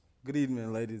Good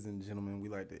evening, ladies and gentlemen.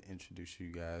 We'd like to introduce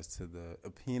you guys to the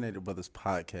Opinionated Brothas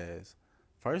podcast.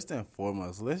 First and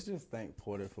foremost, let's just thank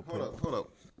Porter for Hold up.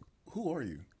 Who are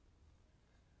you?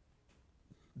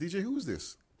 DJ, who is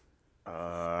this?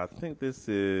 I think this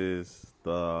is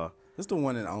the It's the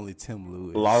one and only Tim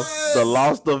Lewis.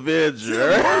 Lost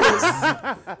Avenger.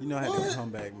 You know how to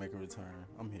come back, make a return.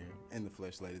 I'm here in the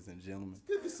flesh, ladies and gentlemen.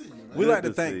 Good to see you, man. We'd like to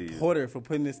to thank see you. Porter for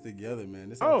putting this together, man.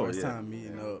 This is our first time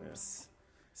meeting up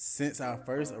since our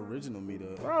first original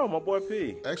meetup. Oh, my boy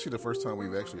P. Actually, the first time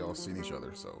we've actually all seen each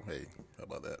other, so hey, how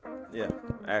about that? Yeah,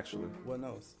 actually. What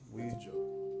else? We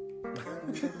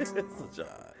It's a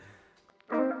job.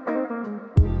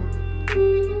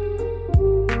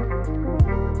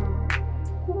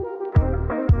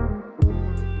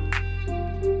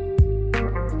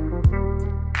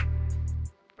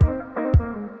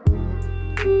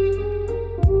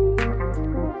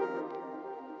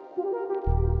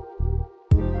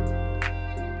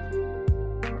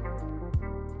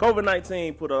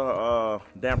 COVID-19 put a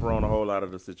damper on a whole lot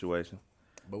of the situation.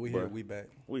 But we here, we back,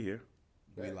 We here.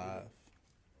 we live.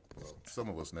 Well, some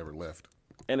of us never left.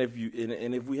 And if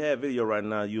if we have video right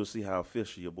now, you'll see how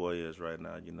official your boy is right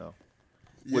now, you know.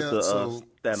 With the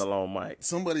standalone mic.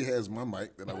 Somebody has my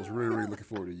mic that I was really looking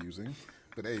forward to using.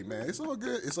 But hey, man, it's all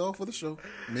good. It's all for the show.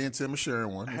 Me and Tim are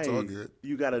sharing one. It's all good.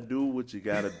 You got to do what you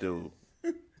got to do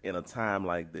in a time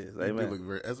like this. You Amen. do look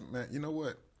very, man, you know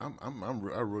what?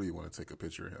 I really want to take a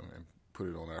picture of him and put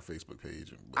it on our Facebook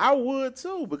page. I would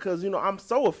too, because, you know, I'm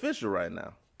so official right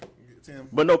now. Tim,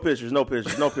 But no pictures,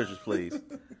 please.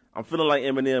 I'm feeling like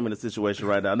Eminem in the situation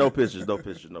right now. No pictures.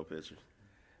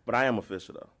 But I am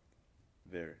official, though.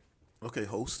 Very. okay,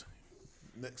 host.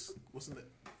 Next, what's the next?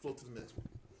 Flow to the next one.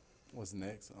 What's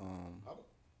next?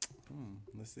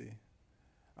 Let's see.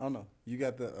 I don't know. You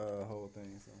got the whole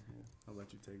thing, so yeah. I'll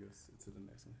let you take us to the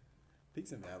next one.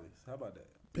 Peaks and valleys. How about that?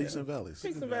 Peaks and valleys.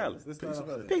 Peaks and valleys. Let's Peaks start and off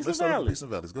valleys. with that. Peaks and Let's start with valleys. Peaks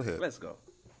and valleys. Go ahead. Let's go.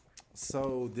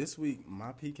 So this week,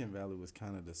 my peak and valley was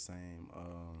kind of the same.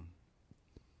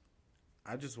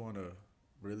 I just want to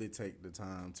really take the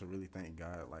time to really thank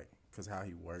God, like, cause how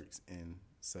He works in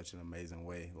such an amazing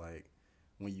way. Like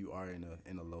when you are in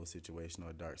a low situation or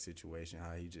a dark situation,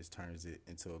 how He just turns it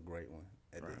into a great one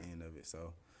at the end of it.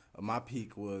 So my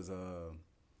peak was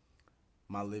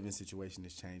my living situation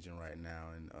is changing right now,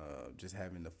 and just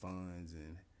having the funds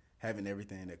and having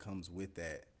everything that comes with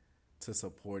that to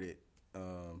support it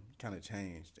kind of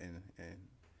changed, and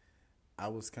I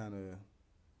was kind of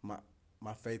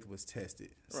my faith was tested.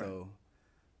 Right. So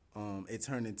it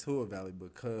turned into a valley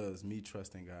because me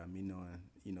trusting God, me knowing,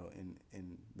 you know,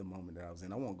 in the moment that I was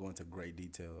in. I won't go into great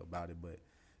detail about it, but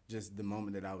just the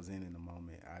moment that I was in the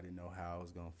moment, I didn't know how I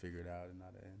was gonna figure it out, and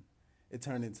all that. And it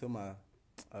turned into my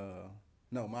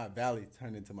my valley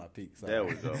turned into my peak. Sorry. There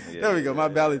we go. Yeah, There we go. My yeah.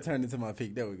 valley turned into my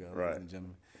peak. There we go, Right. ladies and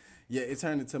gentlemen. Yeah, it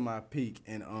turned into my peak,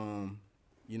 and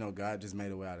you know, God just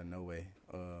made a way out of no way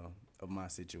of my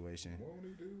situation.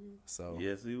 So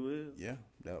Yes, he will. yeah,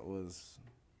 that was,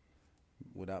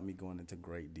 without me going into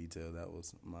great detail, that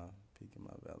was my peak in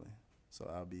my valley.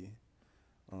 So I'll be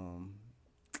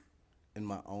in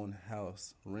my own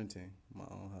house, renting my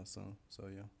own house soon. So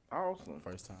yeah, Awesome.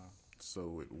 first time.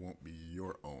 So it won't be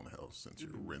your own house since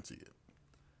you're renting it.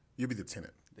 You'll be the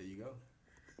tenant. There you go.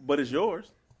 But it's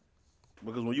yours.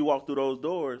 Because when you walk through those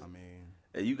doors I mean,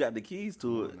 and you got the keys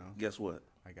to it, no. guess what?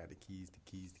 I got the keys.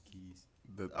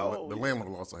 The Oh, the yeah.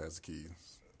 landlord also has the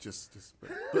keys.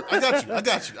 But I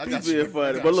got you. He's being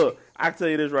funny. But look, I tell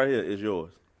you this right here is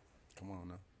yours. Come on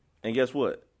now. And guess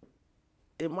what?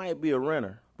 It might be a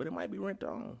renter, but it might be rent to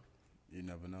own. You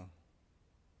never know.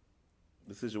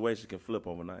 The situation can flip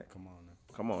overnight. Come on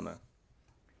now. Come on now.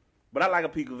 But I like a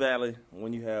peak and valley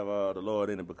when you have the Lord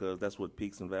in it, because that's what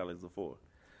peaks and valleys are for.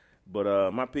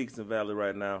 But my peaks and valley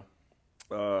right now,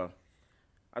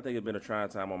 I think it's been a trying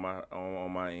time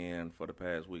on my end for the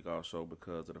past week also,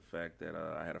 because of the fact that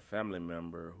I had a family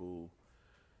member who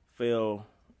fell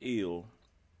ill,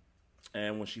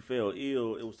 and when she fell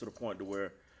ill, it was to the point to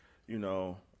where, you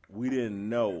know, we didn't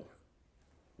know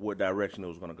what direction it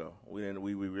was going to go. We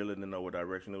really didn't know what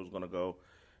direction it was going to go,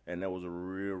 and that was a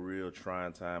real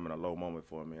trying time and a low moment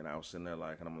for me. And I was sitting there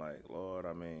and I'm like, Lord,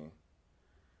 I mean,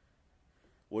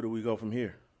 where do we go from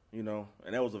here? You know,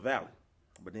 and that was a valley.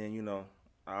 But then, you know,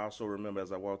 I also remember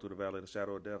as I walked through the valley of the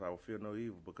shadow of death, I will fear no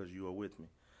evil because you are with me.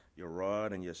 Your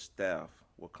rod and your staff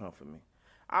will comfort me.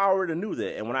 I already knew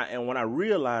that. And when I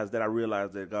realized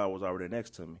that God was already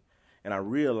next to me. And I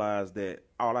realized that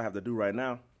all I have to do right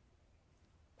now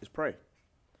is pray.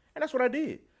 And that's what I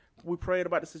did. We prayed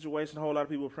about the situation. A whole lot of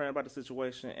people were praying about the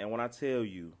situation. And when I tell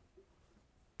you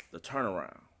the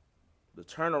turnaround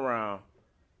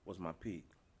was my peak.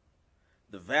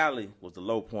 The valley was the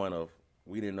low point of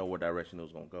we didn't know what direction it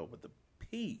was going to go. But the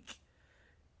peak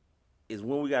is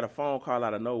when we got a phone call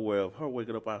out of nowhere of her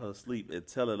waking up out of her sleep and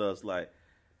telling us, like,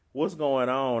 what's going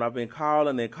on? I've been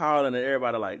calling, and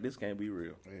everybody like, this can't be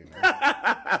real. Hey,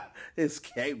 this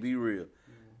can't be real.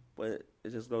 But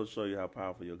it just goes to show you how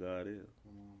powerful your God is.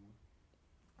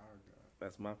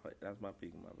 That's my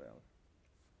peak in my valley.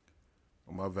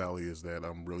 Well, my valley is that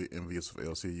I'm really envious of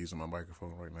LC using my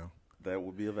microphone right now. That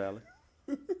would be a valley.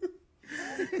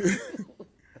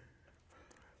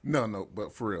 No,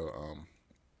 but for real,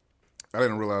 I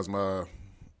didn't realize my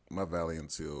valley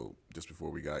until just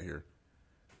before we got here.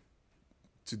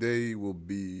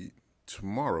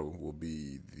 Tomorrow will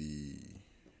be the,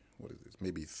 what is this,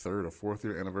 maybe 3rd or 4th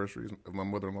year anniversary of my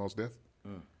mother-in-law's death.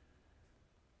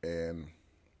 And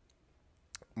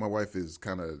my wife is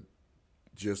kind of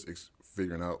just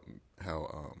figuring out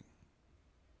how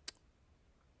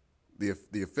the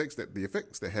effects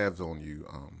that has on you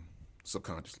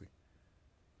subconsciously.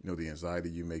 You know, the anxiety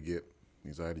you get,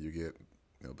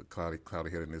 you know, the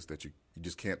cloudy-headedness that you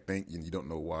just can't think and you don't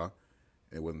know why.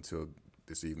 And it wasn't until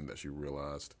this evening that she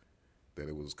realized that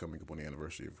it was coming up on the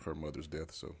anniversary of her mother's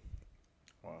death. So,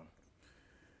 wow,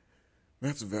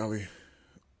 that's a valley.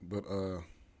 But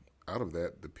out of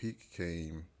that, the peak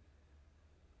came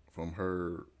from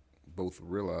her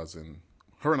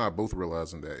and I both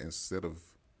realizing that instead of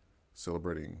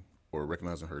celebrating or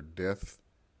recognizing her death,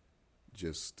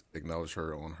 just acknowledge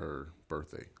her on her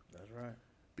birthday. That's right.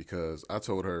 Because I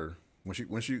told her when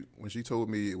she told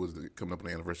me it was coming up on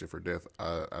the anniversary of her death,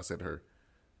 I said to her,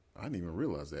 I didn't even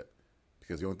realize that,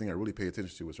 because the only thing I really paid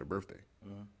attention to was her birthday.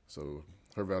 Mm-hmm. So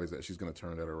her value is that she's going to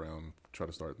turn that around, try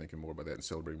to start thinking more about that and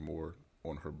celebrating more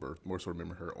on her more so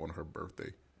remember her on her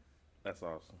birthday. That's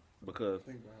awesome, because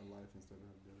think about life instead of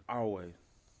death. Always.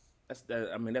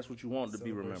 That's what you want to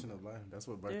be remembered. Celebration of life. That's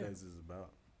what birthdays is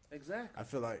about. Exactly. I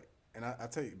feel like, and I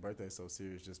take birthdays so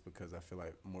serious just because I feel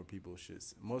like most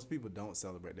people don't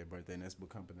celebrate their birthday, and that's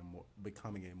becoming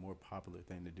a more popular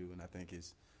thing to do. And I think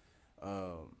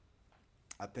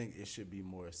it should be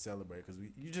more celebrated, because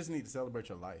you just need to celebrate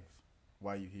your life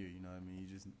while you're here. You know what I mean?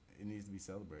 It needs to be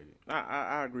celebrated.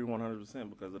 I agree 100%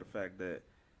 because of the fact that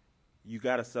you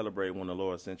got to celebrate when the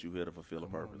Lord sent you here to fulfill a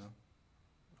purpose.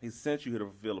 He sent you here to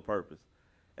fulfill a purpose,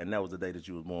 and that was the day that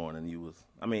you was born. And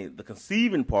the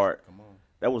conceiving part. Come on.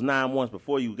 That was 9 months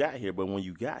before you got here, but when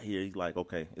you got here, he's like,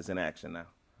 okay, it's in action now.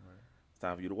 Right. It's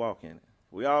time for you to walk in it.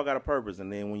 We all got a purpose,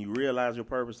 and then when you realize your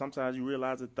purpose, sometimes you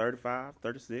realize it 35,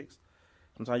 36.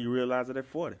 Sometimes you realize it at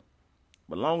 40.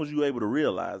 But as long as you're able to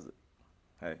realize it,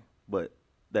 hey, but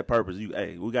that purpose, we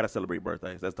got to celebrate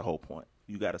birthdays. That's the whole point.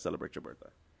 You got to celebrate your birthday.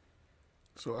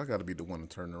 So I got to be the one to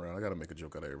turn around. I got to make a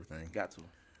joke out of everything. Got to.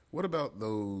 What about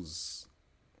those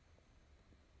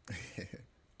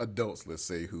adults, let's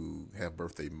say, who have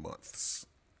birthday months?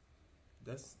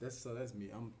 That's me.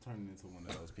 I'm turning into one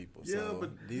of those people. Yeah, so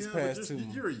but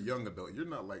you're a young adult. You're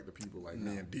not like the people like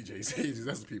me and DJ's ages.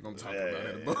 That's the people I'm talking about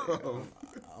and above.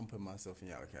 I'm putting myself in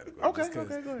y'all category. Okay, go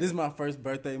ahead. This is my first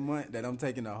birthday month that I'm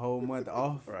taking a whole month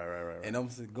off. Right. And I'm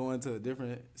going to a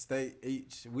different state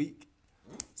each week.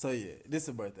 So yeah, this is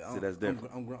a birthday. See, that's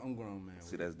different. I'm grown, man.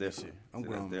 See, that's different. I'm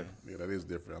grown, man. Yeah, that is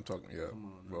different. I'm talking. Yeah. Come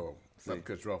on, well, not to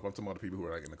cut you off. I'm talking about the people who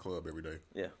are like in the club every day.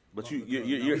 Yeah, but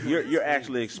you're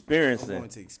actually experiencing. I'm going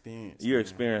to experience. You're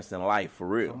experiencing life for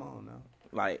real. Come on now.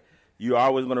 Like, you're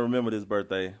always going to remember this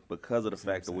birthday because of the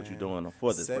fact of what you're doing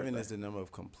for this 7 birthday. is the number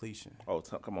of completion. Oh,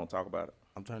 come on, talk about it.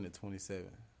 I'm turning 27.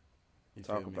 You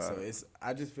talk feel me? about so it.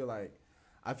 I just feel like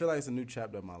it's a new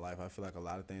chapter of my life. I feel like a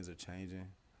lot of things are changing.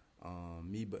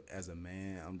 But as a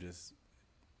man, I'm just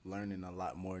learning a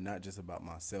lot more, not just about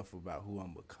myself, about who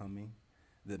I'm becoming,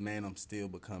 the man I'm still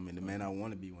becoming, the man I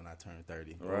want to be when I turn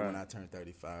 30, or when I turn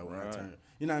 35, when I turn,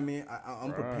 you know what I mean?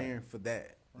 I'm preparing for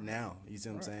that now. You see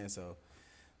what I'm saying? So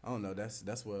I don't know. That's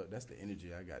the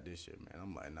energy I got this year, man.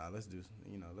 I'm like, nah, let's do,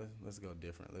 let's go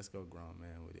different. Let's go grown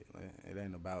man with it. Like, it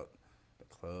ain't about the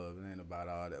club. It ain't about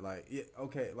all that. Like, yeah,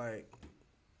 okay, like.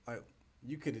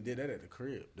 You could have did that at the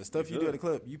crib. The stuff you do at the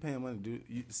club, you paying money to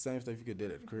do the same stuff you could do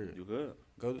at the crib. You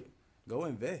could. Go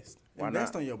invest. Why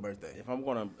invest not? On your birthday. If I'm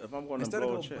gonna Instead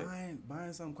blow of a check,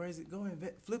 buying something crazy, go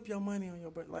invest. Flip your money on your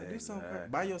birthday. Like do something crazy.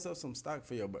 Buy yourself some stock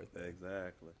for your birthday.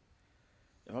 Exactly.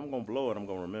 If I'm gonna blow it, I'm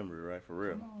gonna remember it, right? For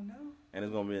real. Come on now. And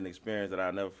it's gonna be an experience that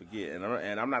I'll never forget. And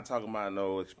I'm not talking about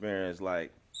no experience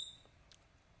like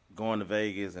going to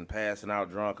Vegas and passing out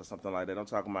drunk or something like that. I'm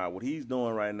talking about what he's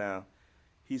doing right now.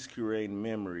 He's creating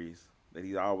memories that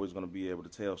he's always going to be able to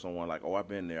tell someone like, oh, I've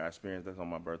been there. I experienced this on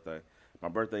my birthday. My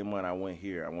birthday month, I went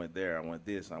here. I went there. I went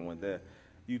this. I went there.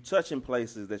 you touching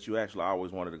places that you actually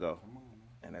always wanted to go,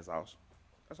 and that's awesome.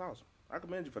 That's awesome. I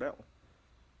commend you for that one.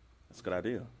 That's a good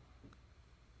idea.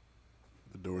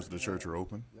 The doors of the church are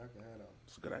open. Y'all can have that.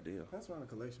 It's a good idea. That's on a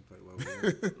collection plate. Well,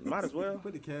 Might as well.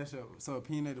 put the cash up. So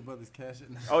Opinionated Brothas cash it.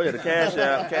 Oh yeah, the cash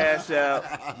out. Yeah,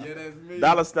 that's me.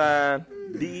 $sign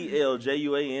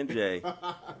DELJUANJ.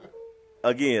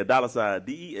 Again,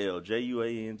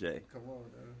 $DELJUANJ. Come on,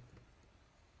 man.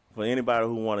 For anybody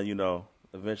who want to,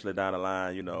 eventually down the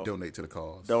line, Donate to the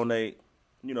cause. donate,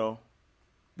 Become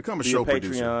a be show a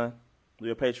producer. Patreon. Be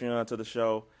a Patreon to the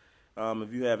show.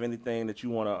 If you have anything that you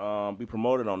want to be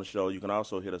promoted on the show, you can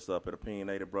also hit us up at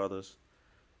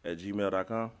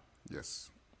opinionatedbrothas@gmail.com. Yes.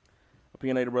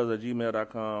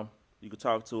 Opinionatedbrothas@gmail.com. You can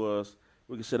talk to us.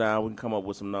 We can sit down. We can come up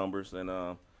with some numbers,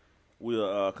 and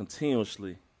we'll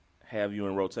continuously have you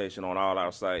in rotation on all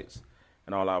our sites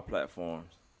and all our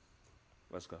platforms.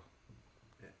 Let's go.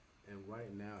 And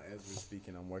right now, as we're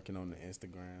speaking, I'm working on the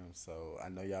Instagram. So I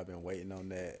know y'all been waiting on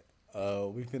that.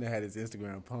 We finna have this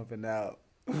Instagram pumping out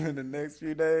in the next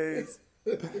few days.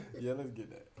 Yeah, let's get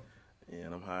that. Yeah,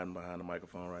 and I'm hiding behind the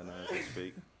microphone right now as we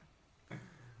speak.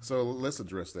 So let's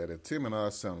address that. If Tim and I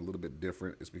sound a little bit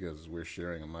different, it's because we're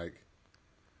sharing a mic.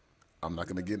 I'm not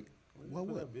going to get... Well,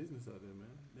 what? Put business out there, man.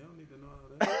 They don't need to know all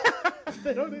that.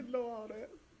 They don't need to know all that.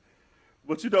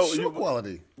 But Show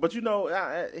quality. But he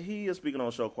is speaking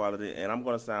on show quality, and I'm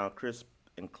going to sound crisp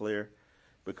and clear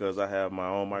because I have my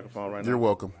own microphone right now. You're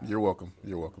welcome. You're welcome.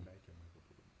 You're welcome.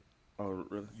 Oh,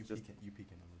 really? You peeking a little bit.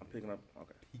 I'm picking up?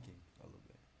 Okay. Peeking a little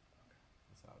bit.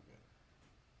 That's all good.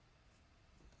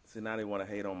 See, now they want to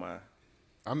hate on my...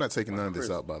 I'm not taking none of this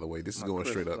out, by the way. This is going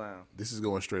crisp straight up. sound. This is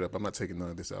going straight up. I'm not taking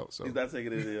none of this out. So He's not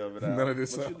taking any of it out. None of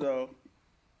this but out.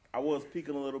 I was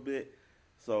peaking a little bit,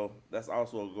 so that's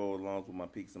also go along with my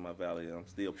peaks and my valley. I'm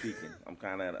still peaking. I'm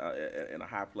kind of in a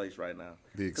high place right now.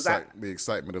 the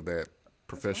excitement of that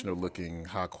professional-looking,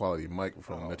 high-quality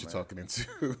microphone that you're talking into.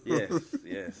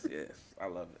 Yes. I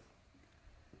love it.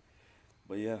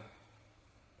 But yeah.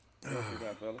 What else you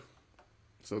got, fellas?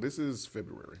 So this is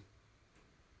February.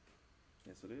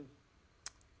 Yes, it is.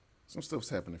 Some stuff's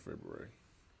happened in February.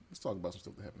 Let's talk about some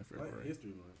stuff that happened in Black February.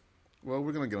 History Month. Well,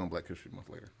 we're going to get on Black History Month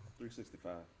later.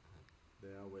 365. They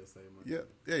always say month. Yeah.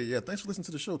 Thanks for listening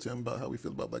to the show, Tim, about how we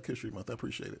feel about Black History Month. I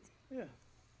appreciate it. Yeah.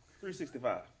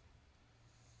 365.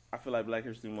 I feel like Black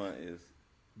History Month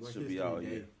should be all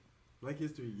year. Black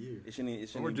History Year. It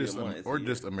shouldn't Or be just a month. It's a or year.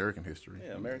 just American history.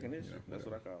 Yeah, American history. That's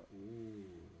what I call it. Ooh.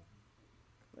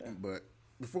 Yeah. But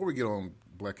before we get on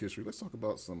Black history, let's talk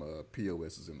about some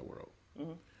POSs in the world.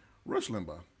 Mm-hmm. Rush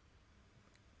Limbaugh.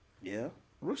 Yeah.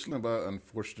 Rush Limbaugh,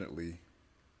 unfortunately,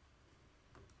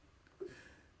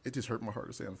 it just hurt my heart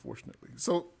to say unfortunately.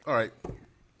 So, all right,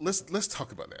 let's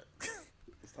talk about that.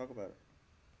 Let's talk about it.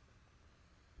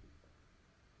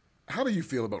 How do you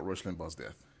feel about Rush Limbaugh's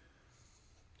death?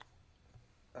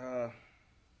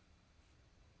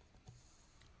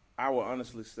 I will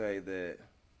honestly say that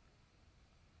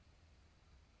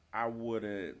I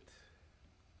wouldn't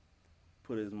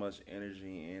put as much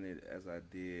energy in it as I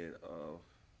did of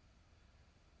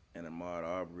an Ahmaud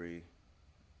Arbery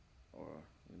or,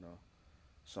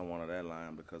 someone of that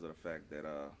line because of the fact that,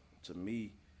 to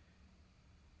me,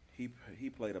 he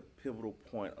played a pivotal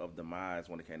point of demise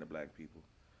when it came to black people.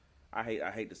 I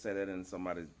hate to say that in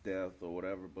somebody's death or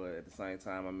whatever, but at the same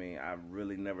time, I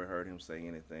really never heard him say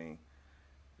anything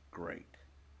great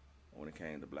when it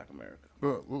came to Black America.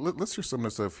 Well, let's hear some of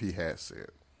the stuff he has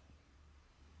said.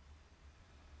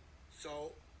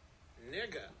 So,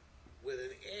 nigga with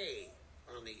an A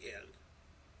on the end.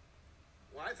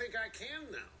 Well, I think I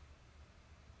can now.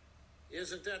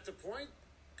 Isn't that the point?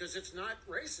 Because it's not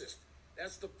racist.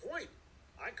 That's the point.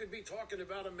 I could be talking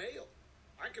about a male.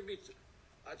 I could be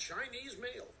a Chinese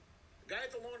male, a guy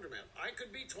at the laundromat. I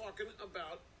could be talking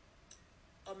about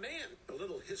a man. A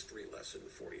little history lesson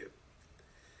for you.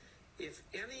 If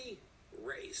any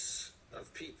race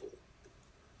of people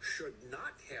should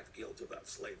not have guilt about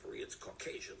slavery, it's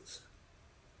Caucasians.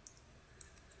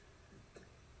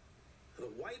 The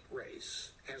white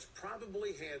race has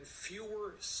probably had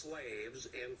fewer slaves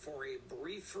and for a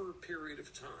briefer period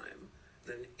of time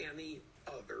than any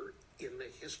other in the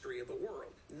history of the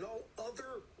world. No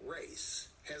other race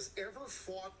has ever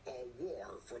fought a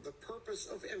war for the purpose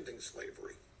of ending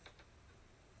slavery,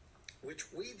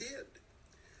 which we did.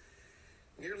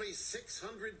 Nearly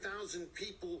 600,000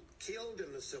 people killed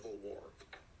in the Civil War.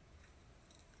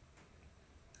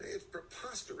 It's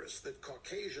preposterous that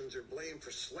Caucasians are blamed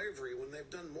for slavery when they've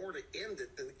done more to end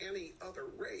it than any other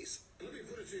race. Let me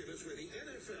put it to you this way. The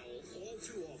NFL, all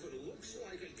too often, looks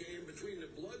like a game between the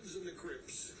Bloods and the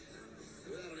Crips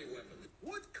without any weapons.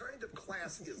 What kind of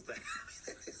class is that?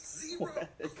 Zero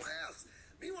class.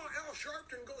 Meanwhile, Al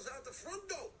Sharpton goes out the front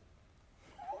door.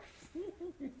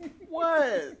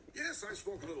 What? Yes, I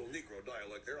spoke a little Negro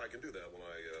dialect there. I can do that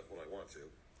when I want to.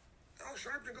 Al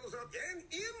Sharpton goes out and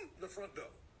in the front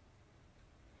door.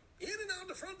 In and out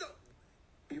the front door.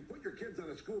 You put your kids on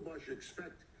a school bus, you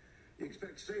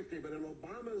expect safety, but in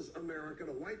Obama's America,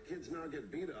 the white kids now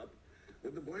get beat up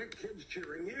with the black kids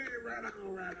cheering, yeah, right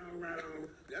on, right on, right on.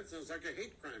 That sounds like a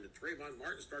hate crime. That Trayvon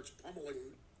Martin starts pummeling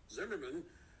Zimmerman.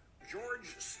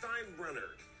 George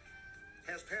Steinbrenner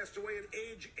has passed away at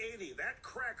age 80. That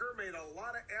cracker made a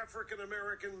lot of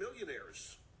African-American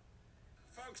millionaires.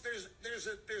 Folks, there's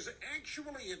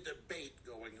actually a debate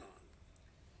going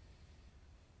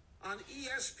on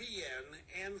ESPN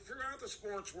and throughout the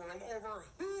sports world over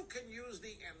who can use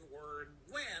the N-word,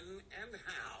 when and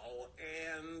how,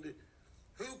 and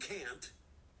who can't,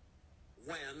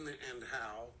 when and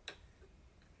how.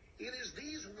 It is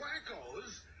these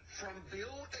wackos from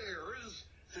Bill Ayers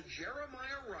to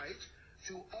Jeremiah Wright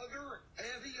to other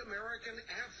anti-American,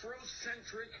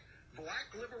 Afrocentric, black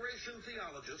liberation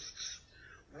theologists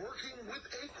working with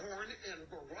Acorn, and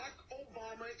Barack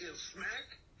Obama is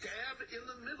smack dab in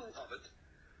the middle of it.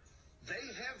 They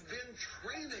have been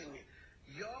training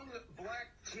young black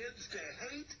kids to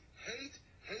hate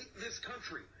this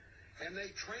country. And they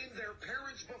trained their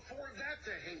parents before that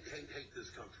to hate this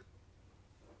country.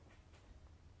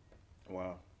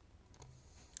 Wow.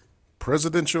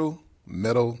 Presidential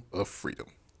Medal of Freedom.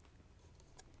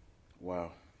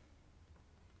 Wow.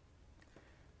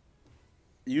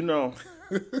 You know,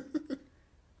 it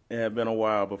had been a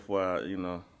while before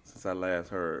since I last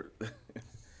heard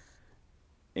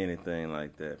anything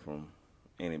like that from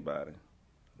anybody,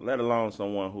 let alone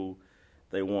someone who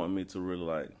they want me to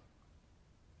really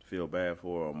feel bad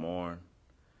for or mourn.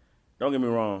 Don't get me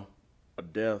wrong, a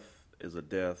death is a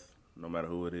death, no matter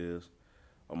who it is.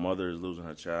 A mother is losing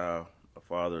her child, a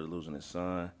father is losing his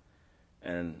son,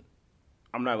 and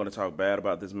I'm not going to talk bad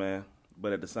about this man,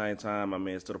 but at the same time,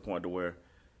 it's to the point to where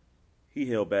he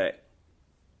held back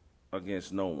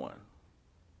against no one.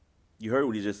 You heard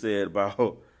what he just said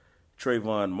about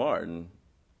Trayvon Martin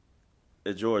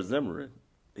and George Zimmerman.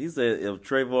 He said if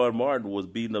Trayvon Martin was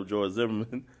beating up George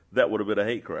Zimmerman, that would have been a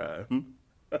hate crime.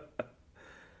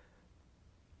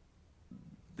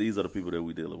 These are the people that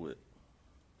we're dealing with.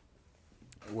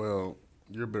 Well,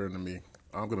 you're better than me.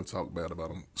 I'm going to talk bad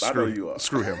about him. I know you are.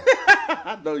 Screw him.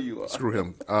 I know you are. Screw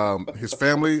him. His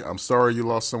family, I'm sorry you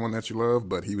lost someone that you love,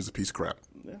 but he was a piece of crap.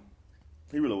 Yeah,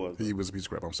 he really was. He was a piece of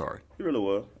crap. I'm sorry. He really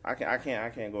was. I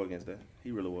can't go against that.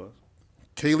 He really was.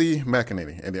 Kayleigh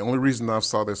McEnany, and the only reason I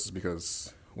saw this is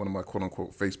because one of my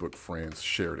quote-unquote Facebook friends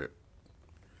shared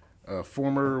it.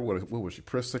 Former, what was she,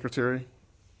 press secretary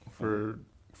for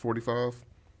 45?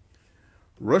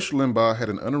 Rush Limbaugh had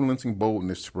an unrelenting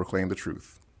boldness to proclaim the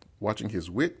truth. Watching his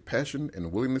wit, passion,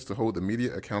 and willingness to hold the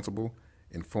media accountable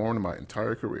informed my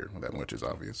entire career. That much is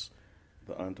obvious.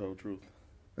 The untold truth.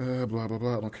 Blah, blah,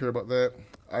 blah. I don't care about that.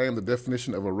 I am the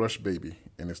definition of a Rush baby,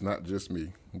 and it's not just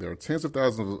me. There are tens of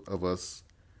thousands of us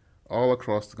all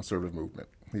across the conservative movement.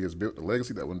 He has built a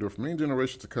legacy that will endure for many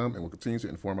generations to come and will continue to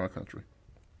inform our country.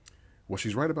 Well,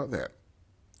 she's right about that.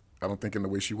 I don't think in the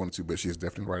way she wanted to, but she is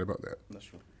definitely right about that. That's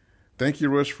true. Thank you,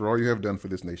 Rush, for all you have done for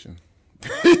this nation.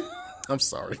 I'm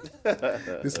sorry.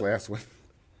 This last one.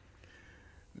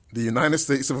 The United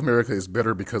States of America is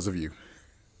better because of you.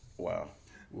 Wow.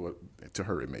 Well, to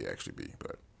her, it may actually be,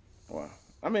 but wow.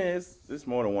 It's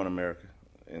more than one America,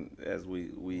 and as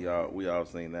we all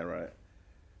seen that, right?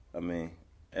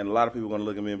 And a lot of people are gonna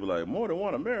look at me and be like, more than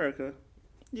one America?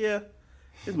 Yeah,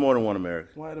 it's more than one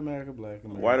America. White America, black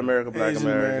America. White America, black Asian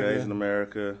America, Asian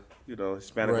America,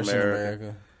 Hispanic Russian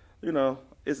America.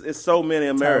 It's so many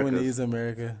Americas. Taiwanese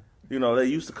America. They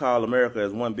used to call America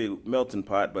as one big melting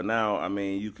pot, but now,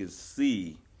 you can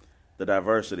see the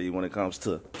diversity when it comes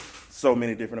to so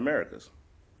many different Americas.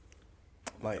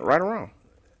 Right or wrong?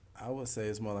 I would say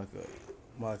it's more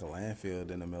like a landfill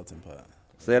than a melting pot.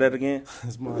 Say that again?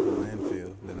 It's more like a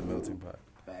landfill than a melting pot.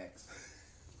 Facts.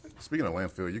 Speaking of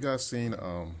landfill, you guys seen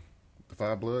The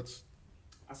Five Bloods?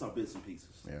 I saw bits and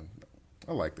pieces. Yeah,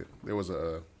 I liked it. There was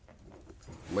a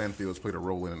landfills played a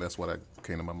role in it. That's why that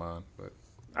came to my mind. But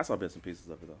I saw bits and pieces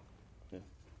of it, though. Yeah.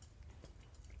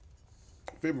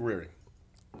 February.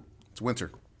 It's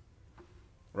winter.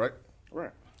 Right?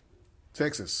 Right.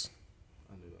 Texas.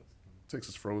 I knew that.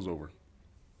 Texas froze over.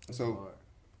 That's So,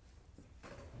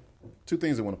 hard. two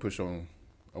things I want to push on.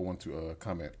 I want to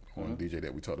comment on DJ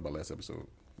that we talked about last episode.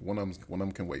 One of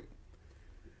them can wait.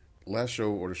 Last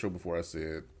show or the show before, I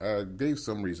said I gave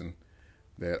some reason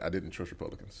that I didn't trust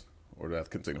Republicans or that I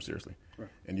couldn't take them seriously. Right.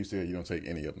 And you said you don't take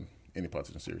any of them, any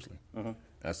politician seriously.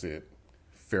 I said,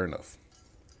 fair enough,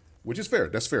 which is fair.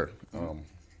 That's fair.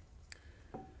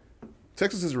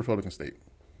 Texas is a Republican state.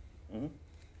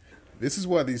 This is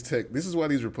why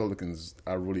these Republicans,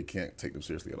 I really can't take them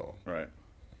seriously at all. Right.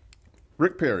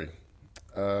 Rick Perry,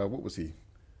 what was he?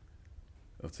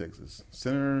 Of Texas,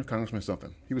 senator, congressman,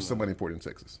 something. He was somebody important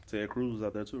in Texas. Ted Cruz was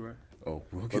out there too, right? Oh,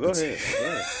 we'll get Go to ahead.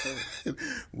 Ted.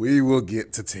 We will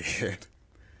get to Ted.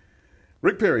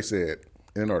 Rick Perry said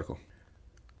in an article,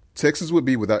 Texas would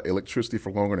be without electricity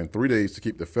for longer than 3 days to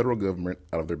keep the federal government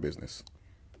out of their business.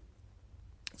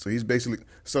 So he's basically,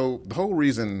 so the whole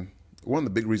reason, one of the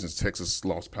big reasons Texas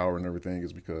lost power and everything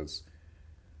is because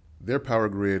their power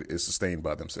grid is sustained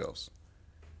by themselves.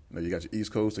 You know, you got your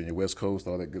East Coast and your West Coast,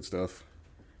 all that good stuff.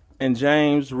 And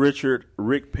James Richard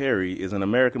Rick Perry is an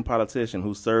American politician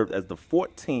who served as the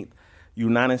 14th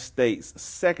United States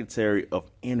Secretary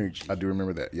of Energy. I do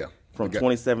remember that, yeah. From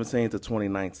 2017 to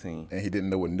 2019. And he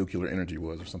didn't know what nuclear energy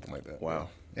was or something like that. Wow.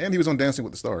 And he was on Dancing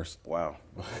with the Stars. Wow.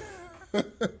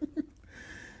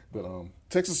 But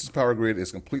Texas's power grid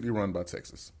is completely run by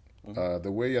Texas.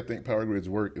 The way I think power grids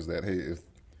work is that, hey, if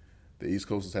the East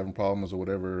Coast is having problems or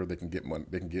whatever, they can get money,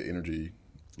 they can get energy,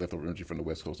 leftover energy from the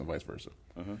West Coast and vice versa.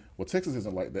 Well, Texas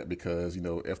isn't like that because, you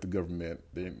know, F the government,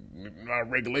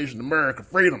 regulation, America,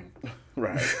 freedom.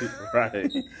 Right,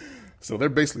 right. So they're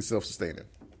basically self-sustaining.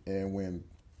 And when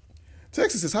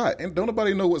Texas is hot, and don't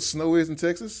nobody know what snow is in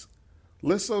Texas?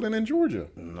 Less so than in Georgia.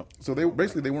 No. So they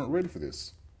weren't ready for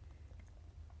this.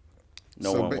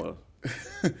 No one was.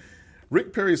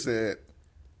 Rick Perry said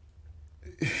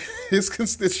his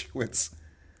constituents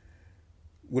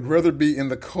would rather be in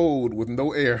the cold with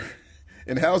no air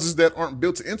in houses that aren't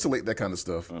built to insulate that kind of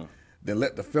stuff than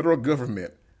let the federal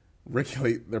government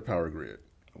regulate their power grid.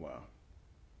 Wow.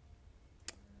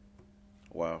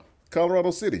 Wow.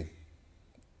 Colorado City,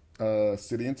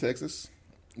 city in Texas.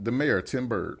 The mayor, Tim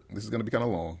Byrd, this is going to be kind of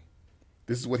long.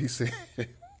 This is what he said.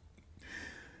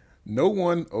 No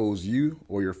one owes you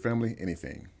or your family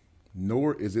anything,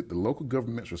 nor is it the local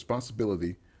government's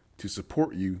responsibility to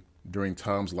support you during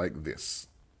times like this.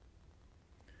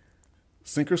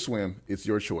 Sink or swim, it's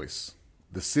your choice.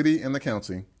 The city and the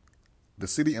county,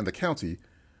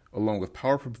 along with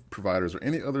power providers or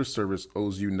any other service,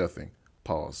 owes you nothing.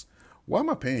 Pause. What am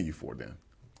I paying you for then?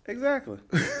 Exactly.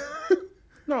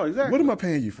 No, exactly. What am I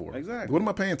paying you for? Exactly. What am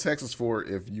I paying taxes for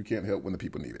if you can't help when the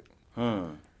people need it?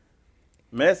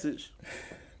 Message.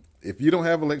 If you don't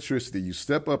have electricity, you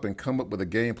step up and come up with a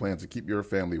game plan to keep your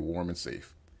family warm and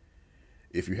safe.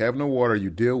 If you have no water, you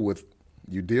deal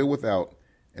without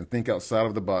and think outside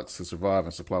of the box to survive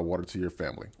and supply water to your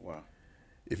family. Wow.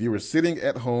 If you were sitting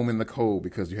at home in the cold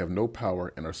because you have no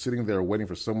power and are sitting there waiting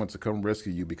for someone to come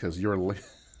rescue you because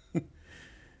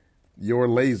you're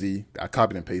lazy, I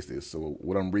copied and pasted this, so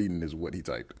what I'm reading is what he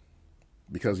typed.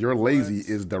 Because you're lazy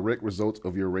is direct result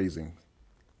of your raising.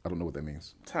 I don't know what that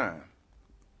means. Time.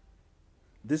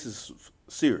 This is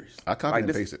serious. I copied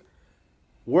and pasted.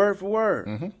 Word for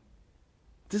word.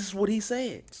 This is what he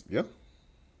said. Yeah.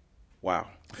 Wow.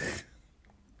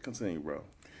 Continue, bro.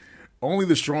 Only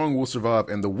the strong will survive,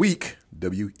 and the weak,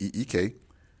 W-E-E-K,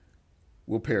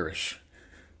 will perish.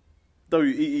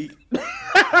 W-E-E.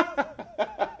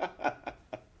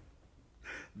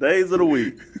 Days of the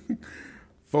week.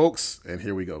 Folks, and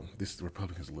here we go. The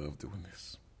Republicans love doing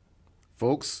this.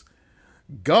 Folks,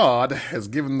 God has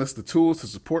given us the tools to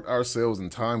support ourselves in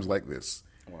times like this.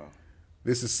 Wow.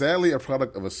 This is sadly a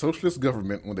product of a socialist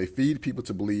government when they feed people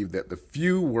to believe that the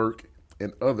few work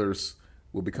and others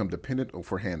will become dependent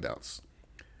for handouts.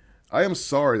 I am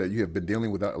sorry that you have been dealing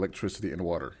without electricity and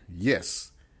water.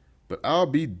 Yes, but I'll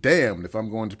be damned if I'm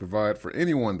going to provide for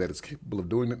anyone that is capable of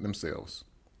doing it themselves.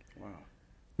 Wow.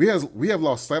 We have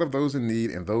lost sight of those in need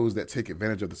and those that take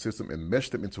advantage of the system and mesh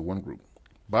them into one group.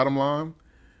 Bottom line,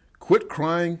 quit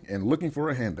crying and looking for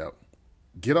a handout.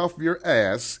 Get off your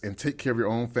ass and take care of your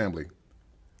own family.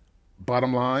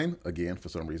 Bottom line, again, for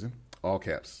some reason, all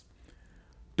caps.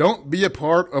 Don't be a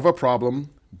part of a problem.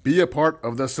 Be a part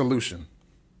of the solution.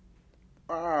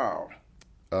 Wow.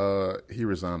 He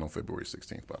resigned on February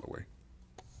 16th, by the way.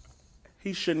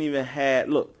 He shouldn't even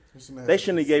they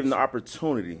shouldn't have gave him the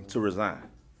opportunity to resign.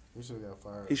 He should have got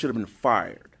fired. He should have been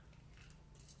fired.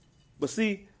 But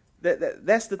see,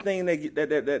 that's the thing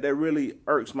that really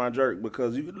irks my jerk,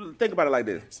 because you think about it like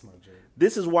this. It's my jerk.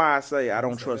 This is why I say I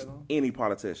don't trust any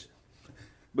politician,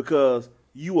 because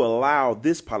you allow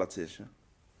this politician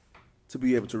to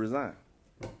be able to resign.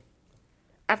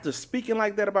 After speaking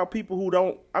like that about people who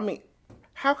don't,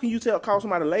 how can you call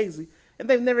somebody lazy and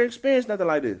they've never experienced nothing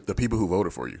like this? The people who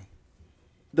voted for you.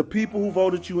 The people who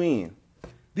voted you in.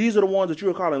 These are the ones that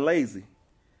you're calling lazy.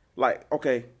 Like,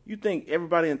 okay, you think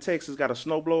everybody in Texas got a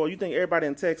snowblower? You think everybody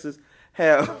in Texas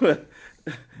have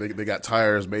They got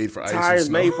tires made for ice and tires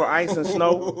snow. made for ice and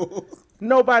snow?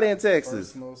 Nobody in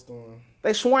Texas. Snowstorm.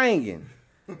 They swinging.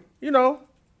 You know,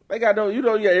 they got those. You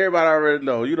know, yeah, everybody already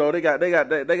know. You know, they got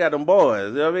them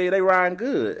boys. You know what I mean? They riding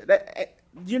good.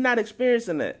 You're not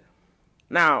experiencing that.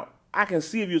 Now, I can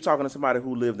see if you're talking to somebody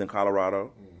who lived in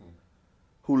Colorado,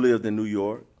 who lived in New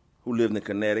York, who lived in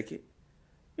Connecticut.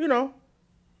 You know,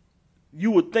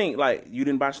 you would think like you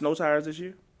didn't buy snow tires this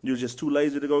year. You were just too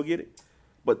lazy to go get it.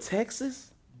 But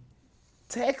Texas.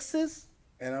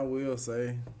 And I will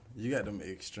say, you got them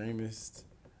extremists.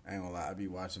 I ain't gonna lie, I be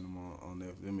watching them on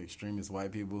them extremist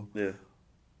white people. Yeah.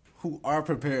 Who are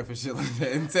prepared for shit like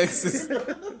that in Texas.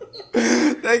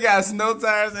 They got snow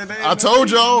tires and I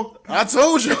told y'all.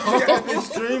 You got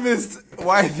extremist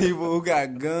white people who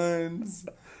got guns.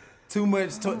 Too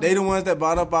much. They the ones that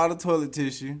bought up all the toilet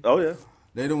tissue. Oh yeah.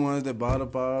 They the ones that bought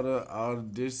up all the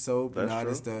dish soap and That's all true.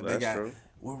 this stuff. That's They got. true.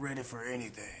 We're ready for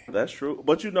anything. That's true.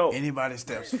 But you know, Anybody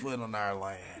steps foot on our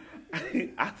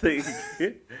land.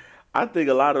 I think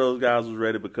a lot of those guys was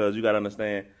ready because you got to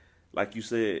understand, like you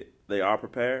said, they are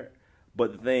prepared.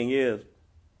 But the thing is,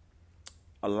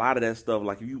 a lot of that stuff,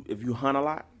 like if you hunt a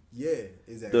lot, Yeah,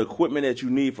 exactly. the equipment that you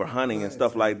need for hunting and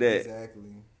stuff like that Exactly.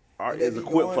 is They be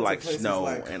equipped going for to like places snow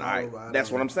like and ice. Colorado.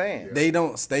 That's what I'm saying. They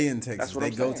don't stay in Texas. That's what They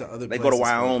I'm go saying. to other They places. go to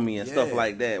Wyoming and stuff Yeah.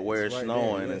 like that where it's right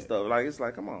snowing there, yeah. and stuff. Like, it's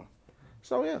like, come on.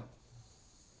 So, yeah.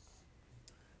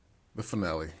 The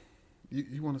finale.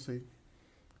 You want to say?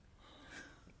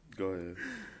 Go ahead.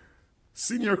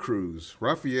 Senior Cruz,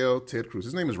 Ted Cruz.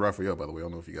 His name is Raphael, by the way. I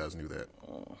don't know if you guys knew that.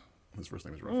 His first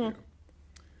name is Raphael.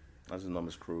 I just know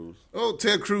Miss Cruz. Oh,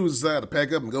 Ted Cruz decided to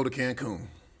pack up and go to Cancun.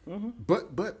 But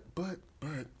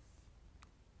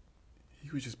he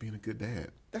was just being a good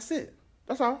dad. That's it.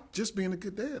 That's all. Just being a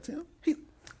good dad, Tim.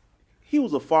 He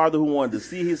was a father who wanted to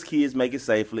see his kids make it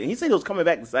safely. And he said he was coming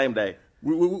back the same day.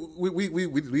 We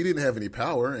didn't have any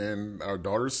power, and our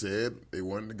daughter said they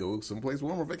wanted to go someplace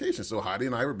warm on vacation. So Heidi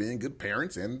and I were being good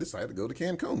parents and decided to go to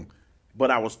Cancun.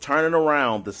 But I was turning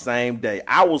around the same day.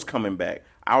 I was coming back.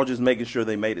 I was just making sure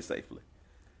they made it safely.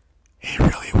 He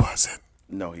really wasn't.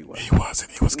 No, he wasn't. He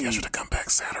wasn't. He was scheduled to come back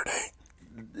Saturday.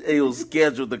 He was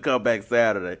scheduled to come back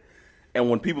Saturday. And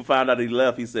when people found out he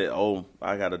left, he said, oh,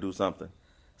 I got to do something.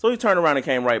 So he turned around and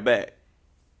came right back.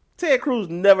 Ted Cruz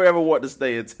never ever wanted to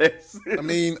stay in Texas. I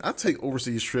mean, I take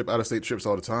overseas out-of-state trips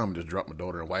all the time and just drop my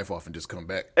daughter and wife off and just come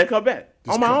back. And come back.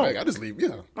 Just On my come own. back. I just leave,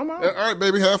 yeah. On my own. All right,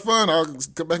 baby, have fun. I'll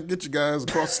come back and get you guys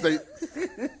across the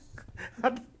state.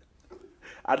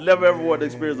 I never ever wanted to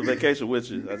experience a vacation with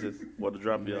you. I just wanted to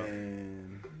drop you off.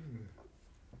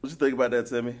 What you think about that,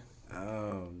 Timmy?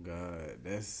 Oh God,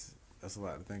 that's a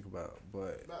lot to think about.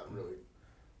 But Not really.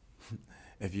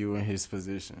 if you were in his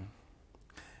position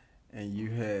and you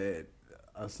had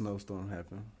a snowstorm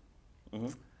happen,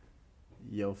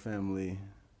 your family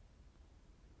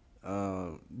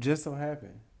just so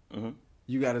happened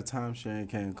you got a timeshare in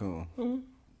Cancun.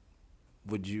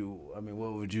 Would you? I mean,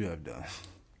 what would you have done?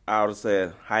 I would have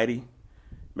said, Heidi,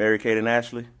 Mary Kate, and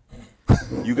Ashley,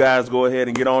 you guys go ahead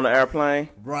and get on the airplane.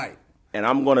 Right. And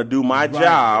I'm going to do my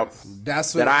job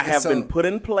That's that I have been put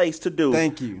in place to do.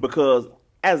 Thank you. Because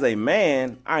as a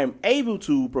man, I am able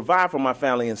to provide for my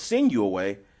family and send you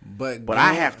away. But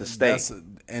I have to stay.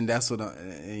 That's what.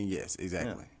 And yes,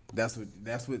 exactly. Yeah.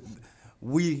 That's what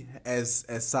we as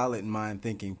solid mind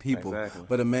thinking people. Exactly.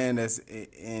 But a man that's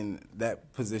in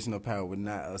that position of power with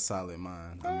not a solid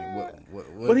mind. I mean,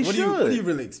 But he what should. what do you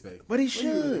really expect? But he What do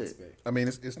you really should. expect? I mean,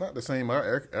 it's not the same.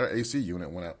 Our AC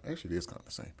unit went out. Actually, it is kind of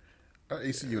the same. Our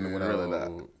AC unit went really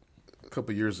out not. a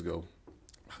couple of years ago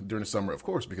during the summer, of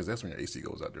course, because that's when your AC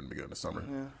goes out during the beginning of the summer.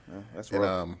 Yeah, that's And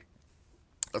right.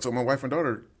 I told my wife and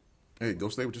daughter, hey, go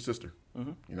stay with your sister.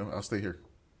 You know, I'll stay here.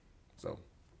 So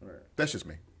that's just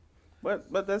me.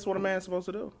 But that's what a man's supposed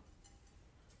to do.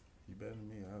 You better than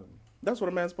me. That's what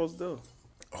a man's supposed to do.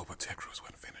 Oh, but Ted Cruz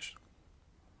wasn't finished.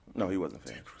 No, he wasn't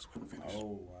finished. Ted Cruz wasn't finished. Oh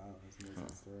wow, that's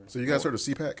amazing story. So you guys heard of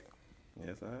CPAC?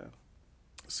 Yes, I have.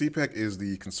 CPAC is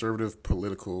the Conservative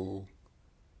Political,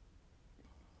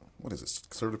 what is it?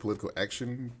 Conservative Political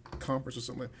Action Conference or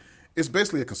something. It's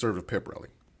basically a conservative pep rally.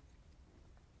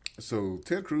 So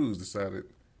Ted Cruz decided,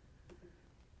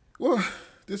 well,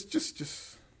 just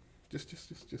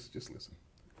listen.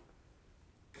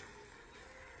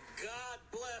 God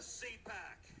bless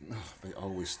CPAC. Oh, they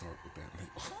always start with that. They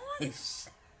always.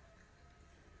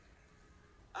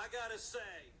 I gotta say,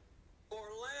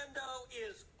 Orlando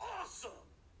is awesome.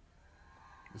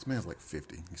 This man's like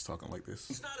 50. He's talking like this.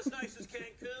 It's not as nice as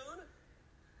Cancun,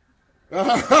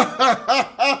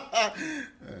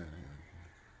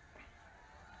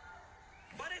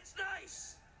 it's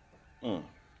nice. Mm.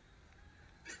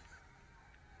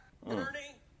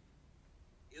 Bernie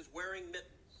is wearing mittens.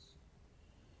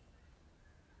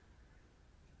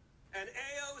 And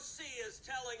AOC is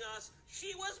telling us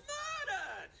she was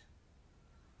murdered.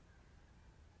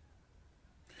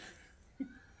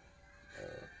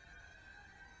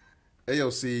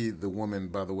 AOC, the woman,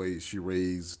 by the way, she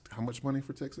raised how much money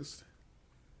for Texas?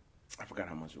 I forgot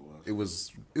how much it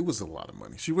was. It was a lot of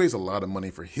money. She raised a lot of money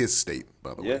for his state,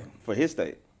 by the way. Yeah, for his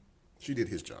state. She did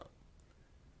his job.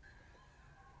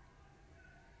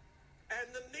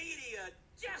 And the media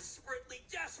desperately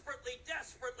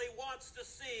wants to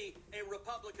see a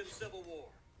Republican Civil War.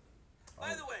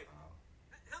 By the way,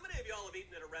 how many of y'all have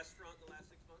eaten at a restaurant in the last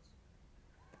 6 months?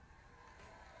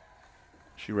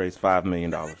 She raised $5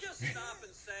 million. Can we just stop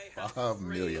and say how $5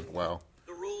 million. Wow.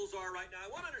 the rules are right now? I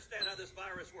want to understand how this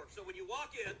virus works. So when you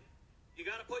walk in, you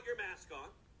got to put your mask on.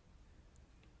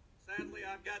 Sadly,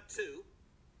 I've got two.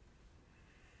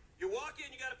 You walk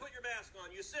in, you got to put your mask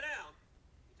on. You sit down,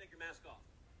 you take your mask off.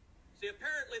 See,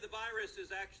 apparently the virus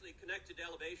is actually connected to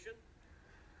elevation.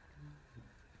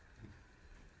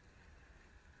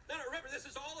 No, remember, this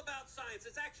is all about science.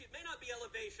 It's actually, it may not be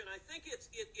elevation. I think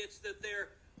it's that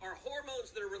there are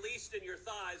hormones that are released in your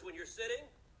thighs when you're sitting.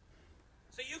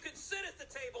 So you can sit at the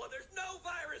table and there's no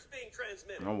virus being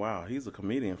transmitted. Oh, wow. He's a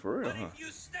comedian for real, But huh? if you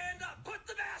stand up, put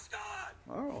the mask on.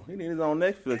 Oh, he needs his own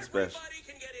Netflix special. Everybody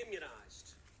can get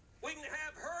immunized. We can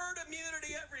have herd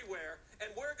immunity everywhere, and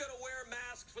we're going to wear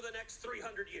masks for the next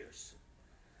 300 years.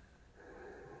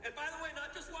 And by the way,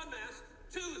 not just one mask,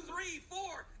 2, 3,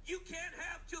 4. You can't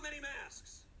have too many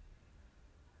masks.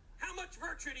 How much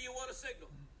virtue do you want to signal?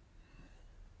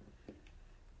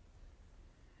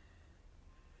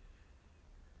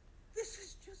 This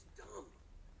is just dumb.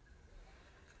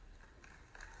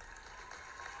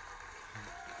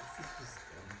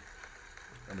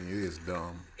 I mean, it is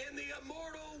dumb. In the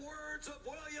immortal words of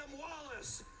William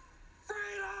Wallace,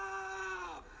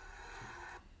 freedom!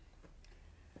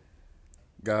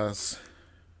 Guys,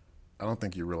 I don't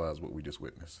think you realize what we just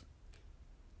witnessed.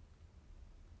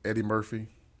 Eddie Murphy,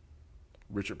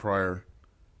 Richard Pryor,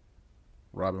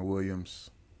 Robin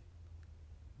Williams,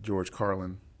 George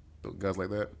Carlin, those guys like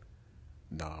that.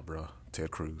 Nah, bro. Ted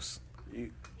Cruz.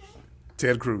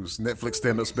 Ted Cruz, Netflix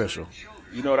stand-up special.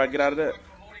 You know what I get out of that?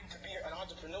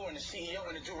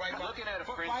 Looking at a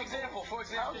principle. For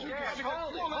example, you're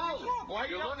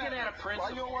looking at a principle. Why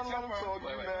you don't want to let him talk?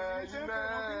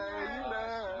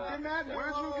 You mad.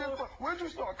 Where'd you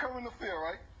start? Current affair,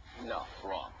 right? No,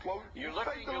 wrong. Well, You're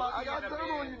looking I got at dirt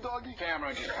on you, doggy.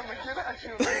 Cameron. Get at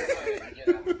you.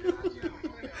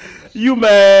 You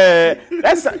mad?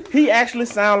 He actually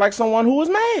sound like someone who was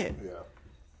mad. Yeah.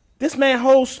 This man's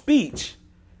whole speech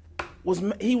was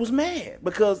mad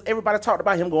because everybody talked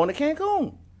about him going to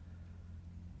Cancun.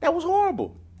 That was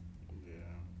horrible. Yeah.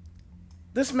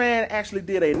 This man actually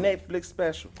did a Netflix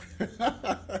special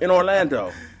in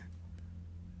Orlando.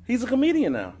 He's a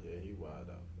comedian now. Yeah, he wild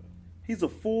out though. He's a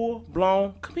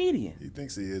full-blown comedian. He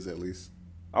thinks he is, at least.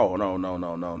 Oh,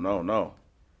 no.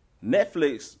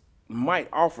 Netflix might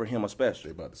offer him a special.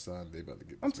 They about to sign. They about to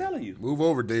get. I'm telling you. Move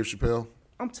over, Dave Chappelle.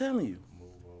 I'm telling you.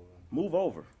 Move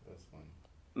over. That's funny.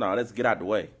 No, let's get out the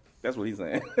way. That's what he's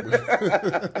saying.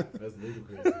 That's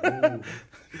ludicrous.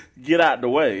 Get out the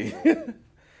way.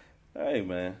 Hey,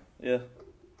 man. Yeah.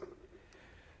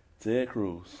 Ted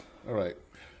Cruz. All right.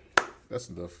 That's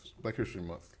enough. Black History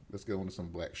Month. Let's go into some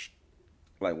black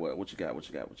Like what? What you got?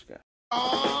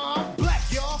 I'm black,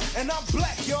 y'all, and I'm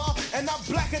black, y'all, and I'm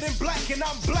blacker than black, and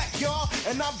I'm black, y'all,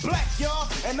 and I'm black, y'all,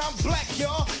 and I'm black,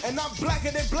 y'all, and I'm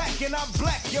blacker than black, and I'm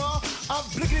black, y'all. I'm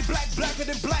blickety black, blacker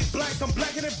than black, I'm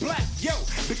blacker than black, yo,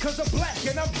 because I'm black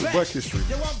and I'm black. Black history.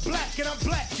 Yo, I'm black and I'm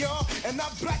black, y'all, and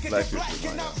I'm blacker than black,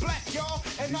 and I'm black, y'all,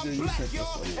 and I'm black,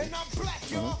 y'all, and I'm black,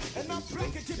 y'all, and I'm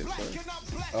blacker than black, and I'm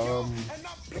black, y'all, and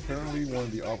I'm Apparently, one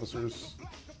of the officers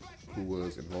who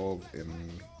was involved in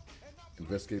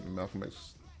investigating Malcolm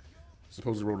X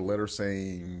supposedly wrote a letter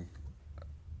saying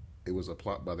it was a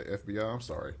plot by the FBI. I'm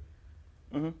sorry.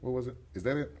 What was it? Is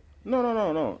that it?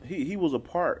 No. He was a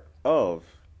part of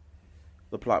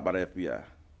the plot by the FBI.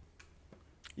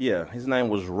 Yeah, his name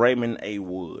was Raymond A.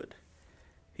 Wood.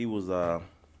 He was a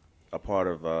part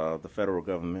of the federal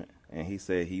government, and he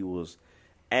said he was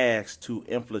asked to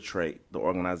infiltrate the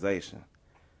organization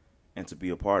and to be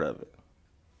a part of it.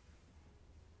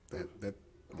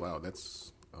 Wow,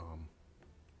 that's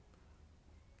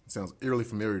sounds eerily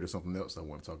familiar to something else I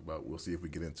want to talk about. We'll see if we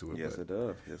get into it. Yes, it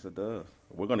does.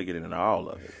 We're going to get into all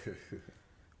of it.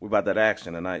 We about that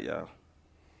action tonight, y'all.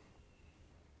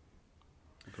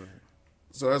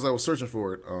 So as I was searching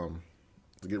for it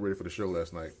to get ready for the show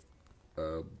last night,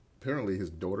 apparently his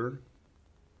daughter.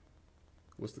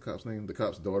 What's the cop's name? The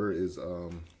cop's daughter is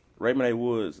Raymond A.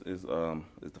 Woods is the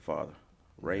father.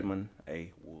 Raymond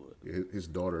A. Woods. His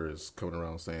daughter is coming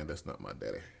around saying that's not my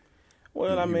daddy.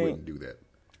 Well, he wouldn't do that.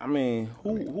 I mean,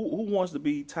 who wants to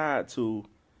be tied to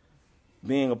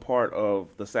being a part of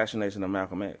the assassination of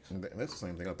Malcolm X? And that's the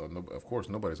same thing I thought. No, of course,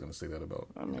 nobody's going to say that about.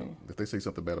 I mean, if they say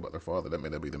something bad about their father, that may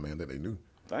not be the man that they knew.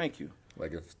 Thank you.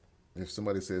 Like if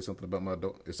somebody says something about my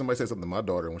daughter, if somebody says something to my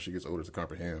daughter when she gets older to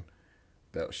comprehend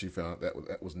that she found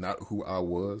that was not who I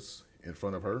was in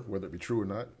front of her, whether it be true or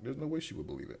not, there's no way she would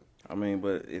believe it. I mean,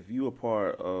 but if you are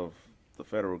part of the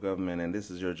federal government and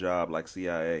this is your job, like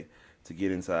CIA, to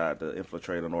get inside to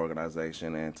infiltrate an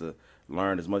organization and to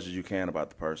learn as much as you can about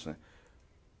the person,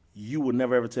 you would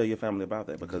never ever tell your family about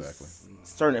that because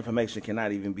certain information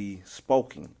cannot even be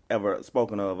spoken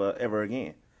of ever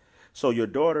again. So your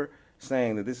daughter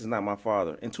saying that this is not my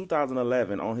father, in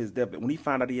 2011 on his deathbed, when he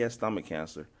found out he had stomach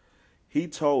cancer, he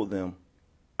told them,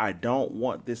 I don't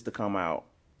want this to come out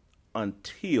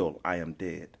until I am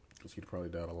dead. Because he'd probably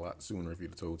died a lot sooner if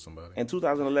he'd have told somebody. In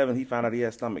 2011, he found out he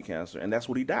had stomach cancer, and that's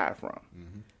what he died from.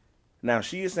 Mm-hmm. Now,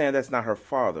 she is saying that's not her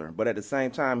father, but at the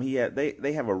same time,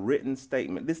 they have a written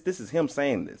statement. This is him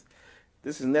saying this.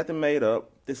 This is nothing made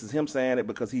up. This is him saying it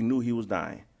because he knew he was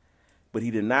dying. But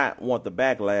he did not want the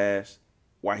backlash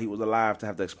while he was alive to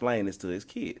have to explain this to his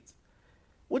kids,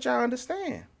 which I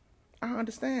understand. I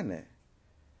understand that.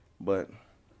 But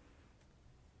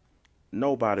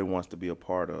nobody wants to be a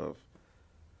part of,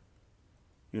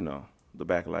 the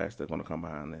backlash that's going to come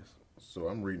behind this. So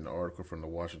I'm reading an article from the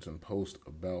Washington Post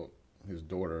about his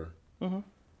daughter. Mm-hmm.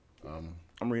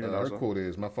 I'm reading it also. Her quote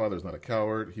is, my father is not a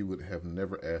coward. He would have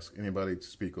never asked anybody to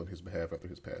speak on his behalf after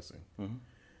his passing. Mm-hmm.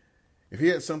 If he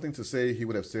had something to say, he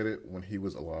would have said it when he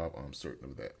was alive. I'm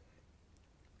certain of that.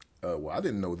 Well, I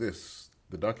didn't know this.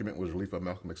 The document was released by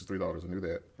Malcolm X's 3 daughters. I knew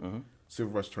that. Mm-hmm.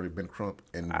 Civil rights attorney Ben Crump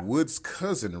and Wood's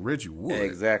cousin Reggie Wood.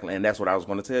 Exactly, and that's what I was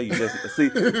going to tell you.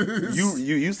 See,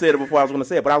 you said it before I was going to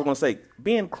say it, but I was going to say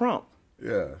Ben Crump.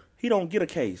 Yeah, he don't get a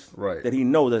case that he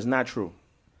knows that's not true.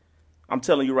 I'm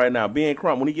telling you right now, Ben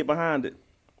Crump, when he get behind it,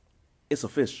 it's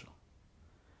official.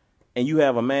 And you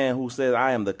have a man who says,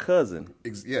 "I am the cousin."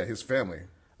 Yeah, his family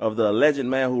of the alleged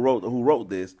man who wrote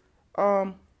this.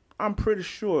 I'm pretty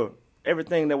sure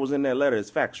everything that was in that letter is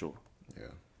factual. Yeah.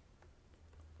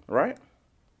 Right.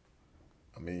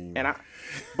 I mean, and I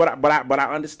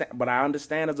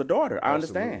understand as a daughter. I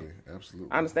understand. Absolutely.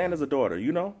 I understand as a daughter.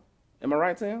 Am I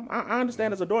right, Tim? I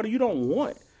understand as a daughter. You don't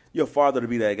want your father to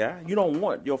be that guy. You don't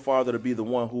want your father to be the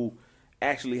one who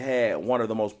actually had one of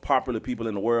the most popular people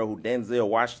in the world, who Denzel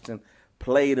Washington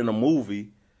played in a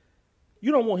movie.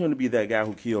 You don't want him to be that guy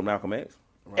who killed Malcolm X.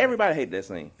 Right. Everybody hated that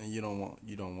scene. And you don't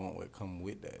want what come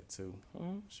with that too.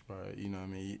 Mm-hmm. She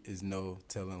probably, it's no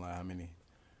telling like how many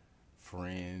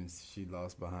friends she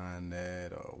lost behind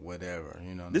that or whatever.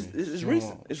 This is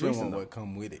recent. It's recent. What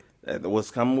come with it?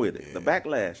 What's come with it? The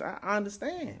backlash. I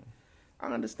understand.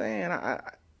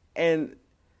 And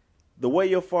the way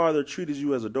your father treated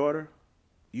you as a daughter,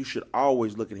 you should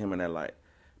always look at him in that light,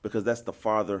 because that's the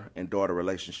father and daughter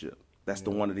relationship. That's the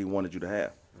one that he wanted you to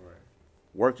have. Right.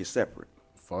 Work is separate.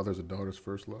 Father's a daughter's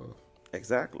first love.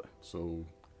 Exactly. So,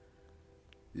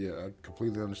 yeah, I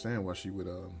completely understand why she would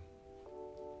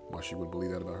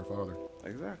believe that about her father.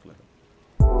 Exactly.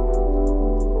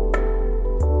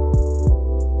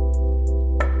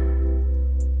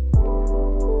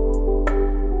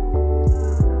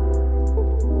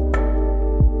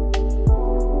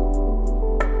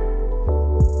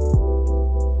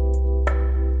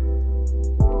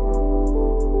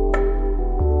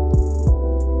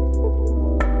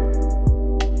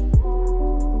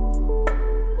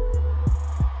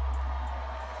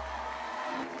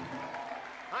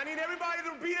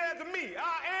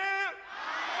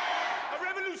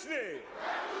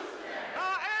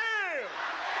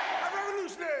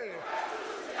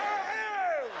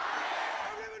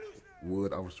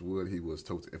 Wood, he was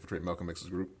told to infiltrate Malcolm X's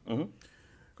group. Mm-hmm.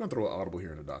 Gonna throw an audible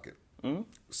here in the docket. Mm-hmm.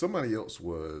 Somebody else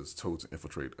was told to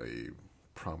infiltrate a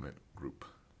prominent group.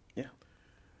 Yeah.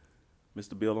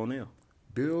 Mr. Bill O'Neill.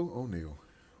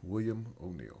 William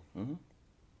O'Neill. Mm-hmm.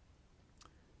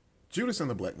 Judas and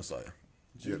the Black Messiah.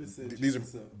 Judas said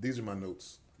these are my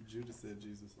notes. Judas said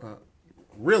Jesus.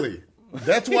 Really?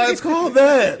 That's why it's called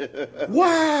that.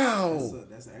 Wow.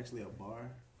 That's actually a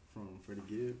bar from Freddie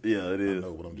Gibbs. Yeah, it is. I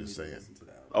know what I'm just saying.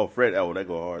 Oh, Fred. Oh, that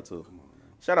go hard too. Come on, man.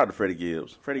 Shout out to Freddie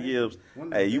Gibbs. Freddie Gibbs.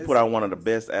 Hey, you put out one of the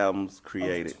best albums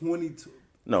created. 22.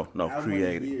 No,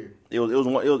 created. It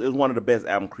was one of the best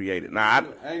albums created. Now,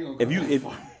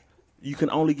 You can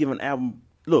only give an album.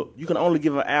 Look, you can only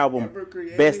give an album Ever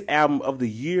created? best album of the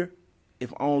year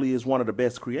if only it's one of the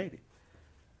best created.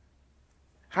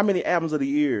 How many albums of the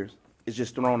year is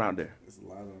just thrown out there? It's a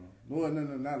lot of them. Well, no,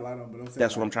 not a lot of them, but I'm saying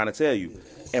That's what I'm trying to tell you.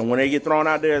 And when they get thrown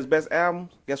out there as best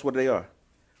albums, guess what they are?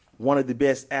 One of the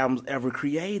best albums ever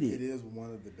created. It is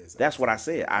one of the best. That's what I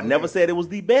said. I never said it was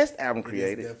the best album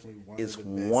created. Definitely It's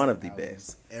one one of of the the best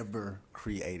best. ever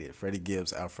created. Freddie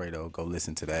Gibbs, Alfredo, go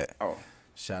listen to that. Oh,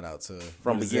 Shout out to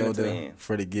From beginning to Griselda, the end.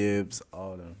 Freddie Gibbs,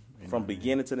 all them. you from know.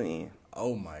 beginning to the end.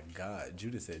 Oh my God,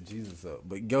 Judas set Jesus up.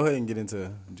 But go ahead and get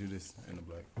into Judas and the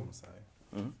Black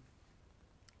Messiah.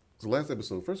 So last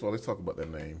episode, first of all, let's talk about that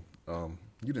name.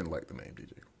 You didn't like the name,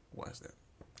 DJ. Why is that?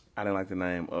 I didn't like the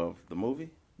name of the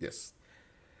movie. Yes.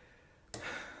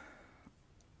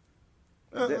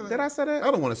 Did I say that?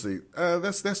 I don't want to say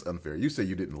that's unfair. You say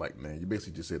you didn't like the name. You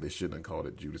basically just said they shouldn't have called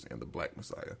it Judas and the Black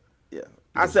Messiah. Yeah.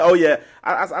 I said, oh yeah.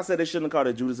 I said they shouldn't have called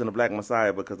it Judas and the Black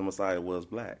Messiah because the Messiah was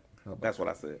black. That's what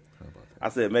I said. How about that? I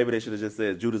said maybe they should have just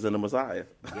said Judas and the Messiah.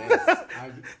 Yes,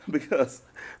 because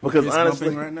Fist honestly,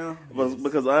 bumping right now?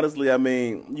 because honestly, I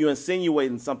mean, you're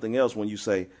insinuating something else when you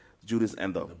say Judas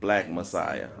and the Black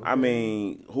Messiah. I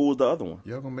mean, who was the other one?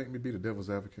 Y'all gonna make me be the devil's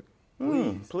advocate?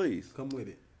 Please. come with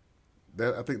it.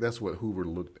 I think that's what Hoover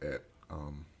looked at.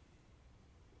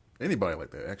 Anybody like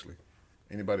that, actually.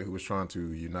 Anybody who was trying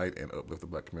to unite and uplift the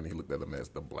black community, he looked at them as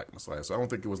the Black Messiah. So I don't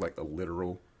think it was like a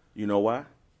literal. You know why?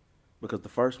 Because the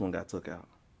first one got took out.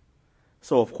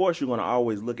 So of course you're gonna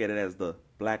always look at it as the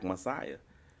Black Messiah.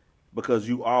 Because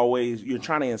you're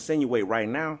trying to insinuate right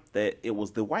now that it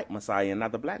was the white Messiah and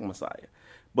not the Black Messiah.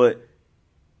 But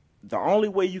the only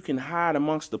way you can hide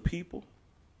amongst the people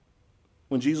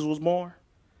when Jesus was born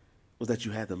was that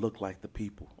you had to look like the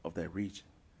people of that region.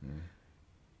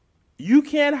 You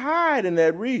can't hide in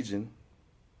that region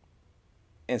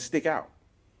and stick out.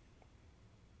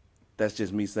 That's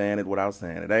just me saying it without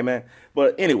saying it, amen.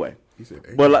 But anyway, He said,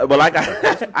 amen. but like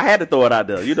I had to throw it out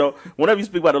there. You know, whenever you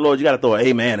speak about the Lord, you got to throw an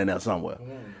amen in there somewhere.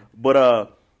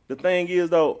 But the thing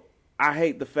is, though, I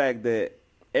hate the fact that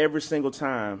every single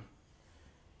time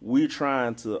we're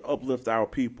trying to uplift our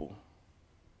people,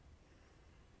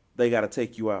 they got to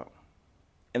take you out,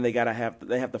 and they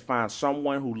have to find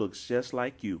someone who looks just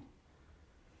like you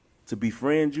to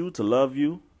befriend you, to love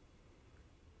you,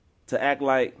 to act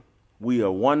like we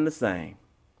are one the same,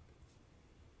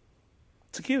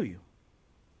 to kill you.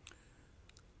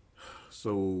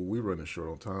 So we're running short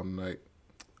on time tonight.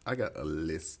 I got a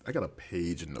list. I got a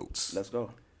page of notes. Let's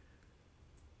go.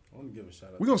 I want to give a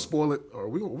shout out. We're gonna spoil it, or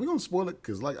we gonna spoil it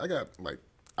because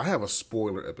I have a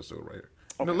spoiler episode right here.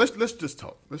 Okay. No, let's just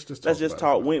talk. Let's just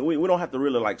talk. We don't have to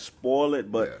really like spoil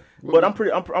it, but Yeah. but I'm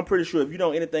pretty sure if you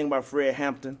know anything about Fred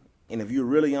Hampton, and if you're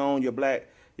really on your Black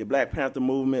Panther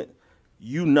movement,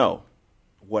 you know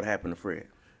what happened to Fred.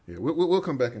 Yeah, we'll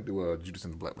come back and do a Judas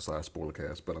and the Black Messiah spoiler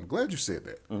cast. But I'm glad you said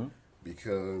that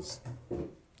because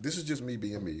this is just me,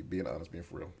 being honest, being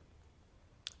for real.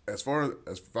 As far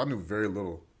as I knew very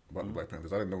little about the Black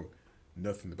Panthers, I didn't know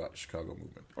nothing about the Chicago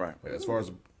movement. Right. Like, as far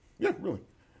as really,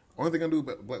 only thing I knew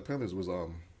about the Black Panthers was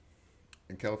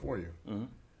in California.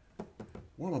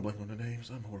 Why am I blanking on the names?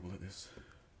 I'm horrible at this.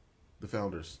 The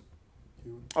founders,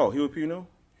 Oh, Huey P. Newell?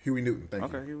 Huey Newton, thank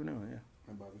you, Okay, Huey Newell, yeah.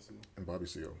 And Bobby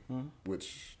Seale.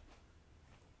 which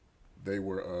they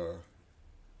were.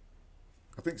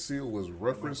 I think Seal was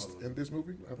referenced in this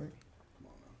movie. I think.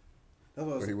 That's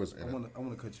what But he wasn't in it. I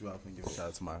want to cut you off and give a shout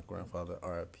out to my grandfather,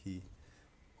 R.I.P.,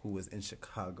 who was in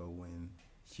Chicago when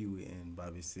Huey and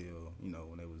Bobby Seale, you know,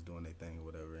 when they was doing their thing or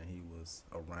whatever, and he was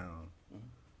around,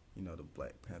 you know, the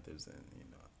Black Panthers, and you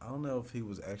know, I don't know if he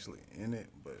was actually in it,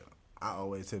 but I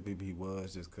always tell people he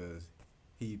was just because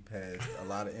he passed a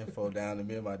lot of info down to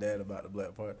me and my dad about the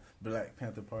Black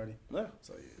Panther Party. Yeah.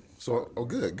 So yeah, So,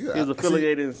 good. He was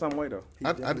affiliated in some way, though. he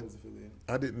I definitely was affiliated.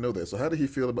 I didn't know that. So how did he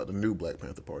feel about the new Black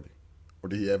Panther Party? Or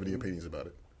did he have any opinions about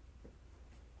it?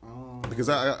 Because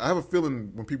I have a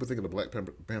feeling when people think of the Black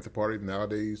Panther Party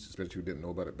nowadays, especially who didn't know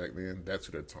about it back then, that's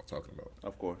who they're talking about.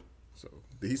 Of course. So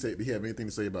did he have anything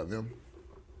to say about them?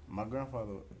 My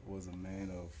grandfather was a man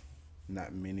of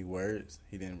not many words.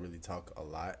 He didn't really talk a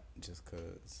lot just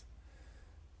because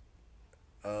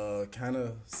kind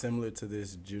of similar to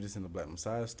this Judas and the Black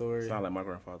Messiah story. Sound like my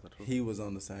grandfather, too. He was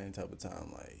on the same type of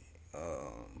time. Like,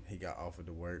 he got offered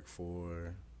to work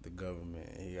for the government.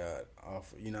 He got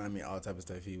offered, you know what I mean, all type of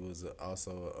stuff. He was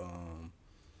also,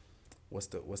 what's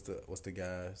the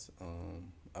guys?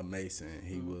 A Mason.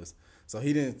 He was, so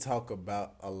he didn't talk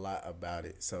about a lot about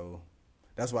it. So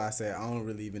that's why I said I don't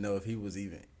really even know if he was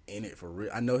even in it for real.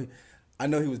 I know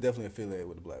he was definitely affiliated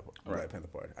with the Black Panther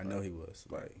Party. I know he was.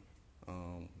 Like,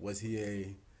 Was he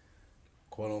a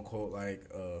quote unquote like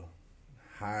a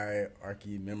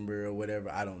hierarchy member or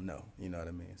whatever? I don't know. You know what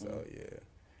I mean? So yeah.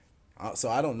 So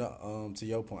I don't know. To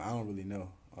your point, I don't really know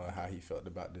how he felt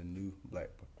about the new Black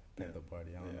Panther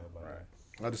Party. I don't know about that.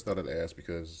 I just thought I'd ask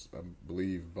because I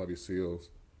believe Bobby Seals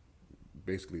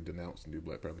basically denounced the new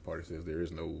Black Panther Party. Says there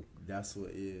is no. That's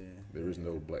what. Yeah. There is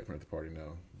no Black Panther Party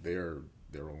now. They're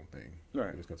their own thing. Right.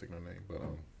 They're just gonna take their name. But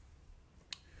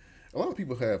a lot of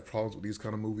people have problems with these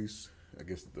kind of movies. I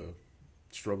guess the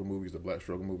struggle movies, the Black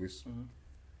struggle movies. Mm-hmm.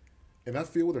 And I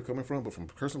feel where they're coming from, but from a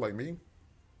person like me,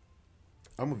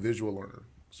 I'm a visual learner.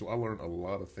 So I learn a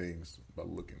lot of things by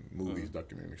looking movies,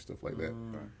 documentaries, stuff like that.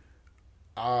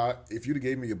 If you'd have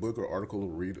gave me a book or article to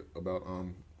read about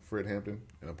Fred Hampton,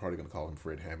 and I'm probably going to call him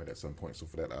Fred Hammond at some point, so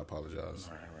for that I apologize.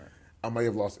 Right. I may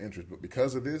have lost interest, but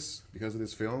because of this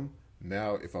film,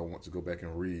 now if I want to go back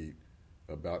and read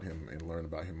about him and learn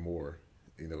about him more,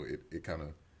 it kind of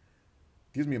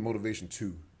gives me a motivation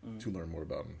to learn more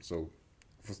about him. So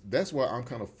that's why I'm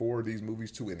kind of for these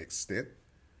movies to an extent.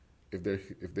 If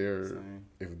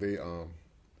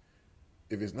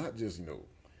it's not just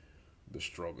the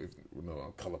struggle,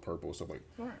 Color Purple or something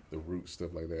like the Roots,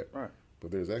 stuff like that. Right.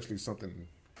 But there's actually something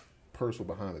personal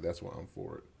behind it. That's why I'm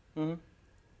for it.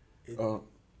 Mm-hmm.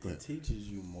 It teaches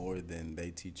you more than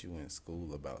they teach you in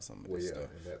school about some of this stuff.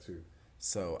 And that too.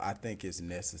 So I think it's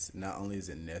necessary. Not only is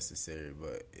it necessary,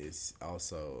 but it's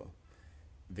also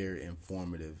very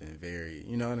informative and very,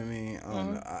 you know what I mean?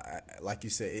 Like you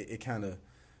said, it kind of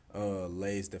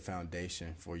lays the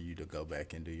foundation for you to go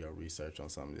back and do your research on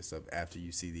some of this stuff after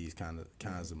you see these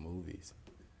kinds of movies.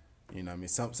 You know what I mean?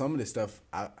 Some of this stuff,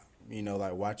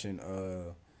 like watching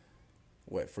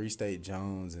Free State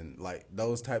Jones and like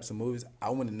those types of movies,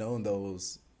 I wouldn't have known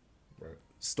those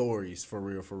stories for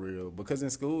real. Because in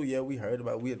school, we heard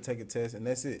about it. We had to take a test and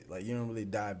that's it. Like you don't really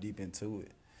dive deep into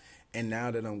it. And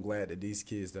now that I'm glad that these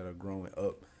kids that are growing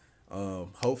up,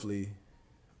 hopefully,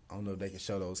 I don't know if they can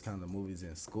show those kind of movies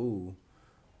in school,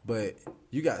 but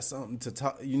you got something to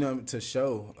talk, to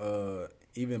show.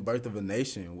 Even Birth of a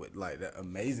Nation with like that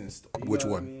amazing story. Which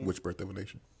one? I mean? Which Birth of a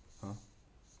Nation? Huh?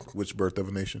 Which Birth of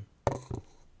a Nation?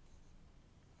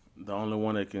 The only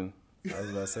one that can. I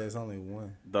was about to say it's only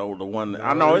one. The one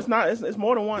I know it's not. It's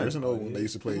more than one. There's an old one they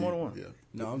used to play. More than one. Yeah.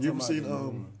 No, I'm you talking ever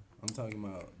about seen I'm talking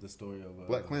about the story of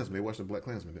Black Klansman. They watched the Black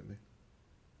Klansman, didn't they?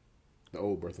 The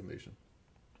old Birth of a Nation.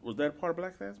 Was that part of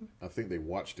Black Klansman? I think they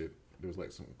watched it. There was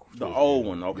like some. The old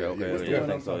one. Okay. Yeah, I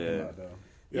think so. Yeah.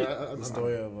 Yeah. The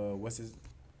story of what's his?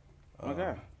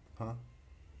 Okay. Huh?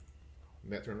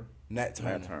 Nat Turner. Nat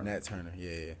Turner. Yeah.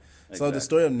 Exactly. So the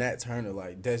story of Nat Turner,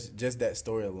 like that's just that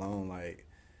story alone, like.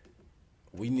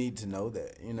 We need to know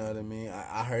that, you know what I mean?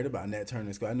 I heard about Nat Turner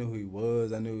in school. I knew who he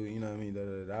was. I knew, you know what I mean,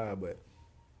 but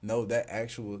no,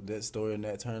 that story of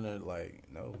Nat Turner, like,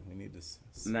 no, we need to.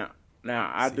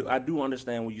 Now I do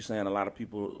understand what you're saying. A lot of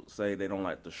people say they don't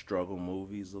like the struggle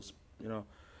movies,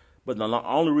 but the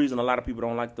only reason a lot of people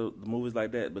don't like the movies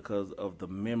like that because of the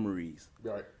memories.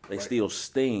 Right. They still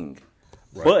sting.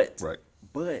 Right.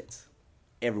 But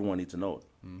everyone needs to know it.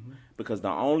 Mm-hmm. Because the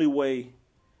only way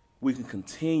we can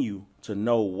continue to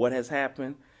know what has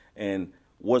happened and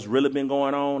what's really been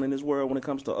going on in this world when it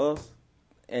comes to us,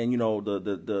 and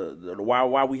the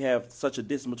why we have such a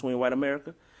distance between white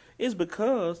America, is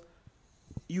because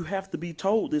you have to be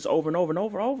told this over and over and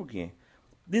over and over again.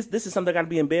 This is something that got to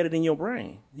be embedded in your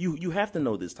brain. You have to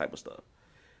know this type of stuff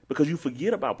because you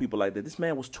forget about people like that. This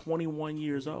man was 21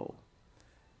 years old.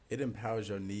 It empowers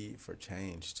your need for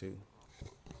change too.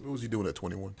 What was he doing at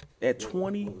 21? At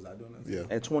 20? What was I doing? Yeah.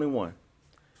 At 21.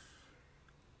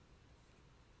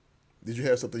 Did you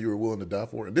have something you were willing to die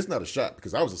for? And this is not a shot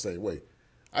because I was the same way.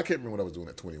 I can't remember what I was doing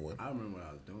at 21. I remember what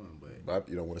I was doing, but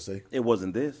you don't want to say? It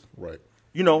wasn't this. Right.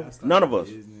 None of us.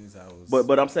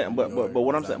 But I'm saying, but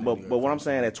what I'm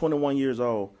saying, at 21 years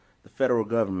old, the federal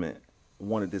government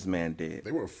wanted this man dead.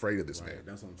 They were afraid of this man.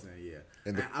 That's what I'm saying. Yeah,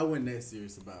 and I wasn't that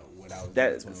serious about what I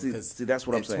was doing. See, that's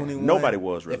what I'm saying. 21, nobody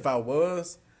was really. If I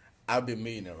was, I'd be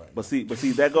millionaire right now. But see,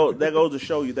 that goes to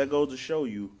show you. That goes to show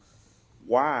you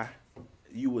why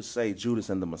you would say Judas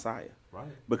and the Messiah. Right.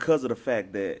 Because of the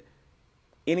fact that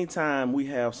anytime we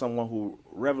have someone who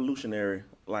revolutionary,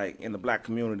 like in the black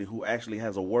community, who actually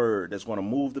has a word that's going to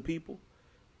move the people,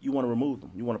 you want to remove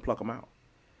them. You want to pluck them out.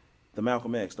 The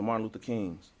Malcolm X, the Martin Luther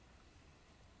Kings,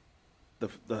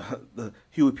 the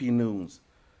Huey P. Newtons.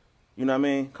 You know what I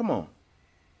mean? Come on.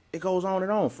 It goes on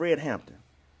and on. Fred Hampton.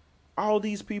 All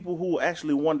these people who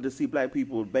actually wanted to see black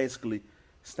people basically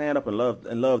stand up and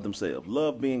love themselves.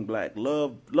 Love being black.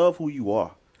 Love who you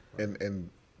are. And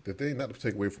the thing, not to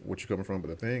take away from what you're coming from, but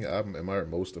the thing I admire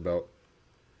most about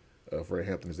Fred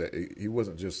Hampton is that he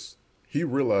wasn't just he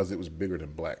realized it was bigger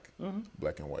than black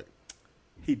and white.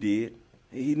 He did.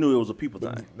 He knew it was a people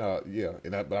thing. Yeah,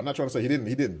 but I'm not trying to say he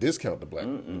didn't discount the black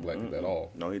people at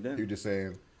all. No, he didn't. He was just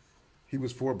saying he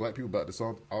was for black people, but at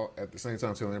the same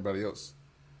time telling everybody else,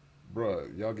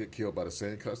 bruh, y'all get killed by the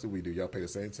same cuts that we do. Y'all pay the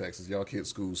same taxes. Y'all kids'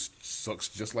 schools sucks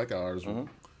just like ours.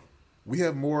 We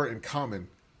have more in common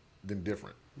than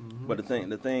different. But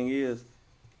the thing is,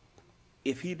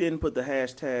 if he didn't put the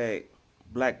hashtag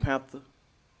Black Panther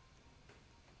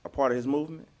a part of his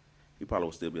movement, he probably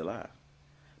would still be alive.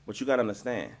 But you got to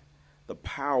understand the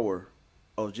power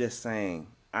of just saying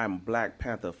I'm Black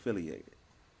Panther affiliated.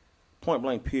 Point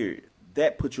blank, period.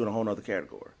 That puts you in a whole other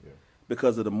category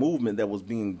because of the movement that was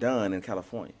being done in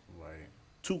California. Right.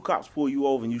 2 cops pull you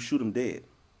over and you shoot them dead.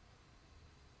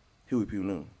 Huey P.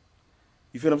 Newton.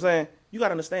 You feel what I'm saying? You got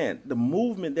to understand the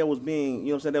movement that was being,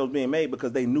 that was being made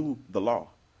because they knew the law.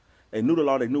 They knew the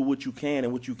law. They knew what you can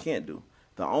and what you can't do.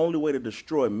 The only way to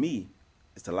destroy me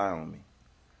is to lie on me,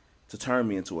 to turn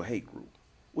me into a hate group,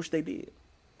 which they did.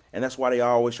 And that's why they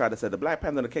always try to say the Black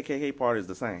Panther and the KKK party is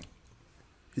the same.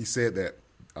 He said that,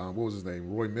 what was his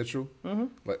name? Roy Mitchell?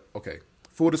 Like, okay,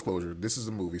 full disclosure, this is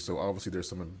a movie, so obviously there's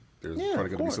probably going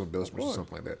to be some embellishments or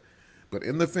something like that. But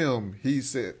in the film, he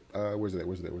said, where's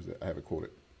it? I have it quoted.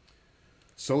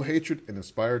 Sow hatred and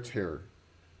inspire terror.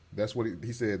 That's what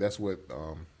he said. That's what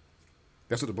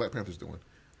the Black Panther's doing.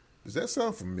 Does that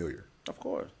sound familiar? Of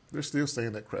course. They're still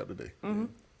saying that crap today.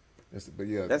 But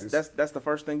yeah, that's the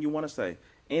first thing you want to say.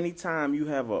 Anytime you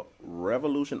have a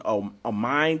revolution, a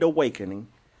mind awakening,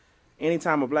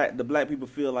 anytime the black people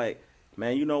feel like,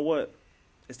 man, you know what?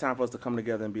 It's time for us to come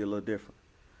together and be a little different.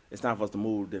 It's time for us to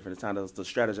move different. It's time for us to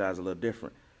strategize a little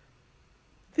different.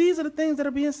 These are the things that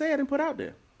are being said and put out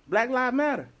there. Black Lives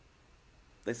Matter.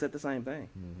 They said the same thing.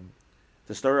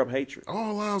 To stir up hatred.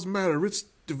 All lives matter. It's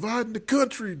dividing the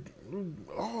country.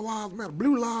 All lives matter.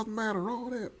 Blue lives matter. All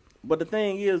that. But the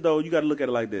thing is, though, you got to look at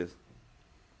it like this.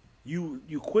 You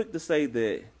quick to say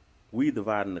that we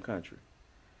dividing the country.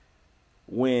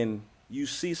 When you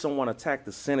see someone attack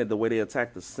the Senate the way they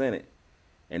attacked the Senate,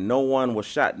 and no one was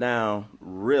shot down,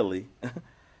 really,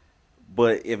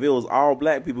 but if it was all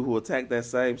black people who attacked that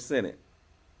same Senate,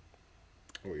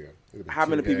 oh yeah, how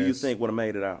many people you think would have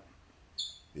made it out?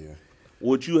 Yeah.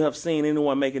 Would you have seen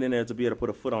anyone make it in there to be able to put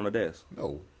a foot on the desk?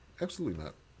 No, absolutely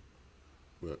not.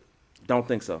 But don't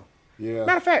think so. Yeah.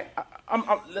 Matter of fact,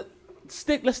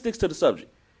 let's stick to the subject.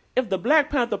 If the Black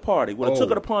Panther Party would have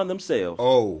took it upon themselves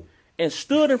and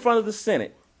stood in front of the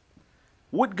Senate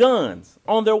with guns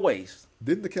on their waist.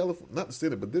 Didn't not the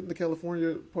Senate, but didn't the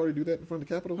California Party do that in front of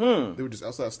the Capitol? They were just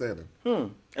outside standing.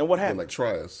 And what happened? They like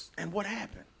try us. And what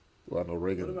happened? Well, I know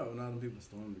Reagan. What about when all the people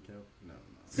stormed the Capitol? No.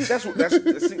 See, that's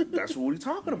what we're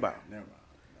talking about. Never mind.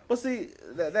 But see,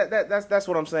 that's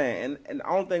what I'm saying. And the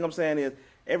only thing I'm saying is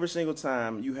every single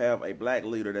time you have a black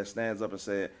leader that stands up and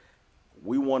says,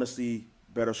 we want to see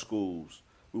better schools.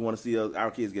 We want to see our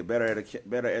kids get better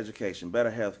education, better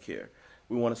health care.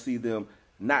 We want to see them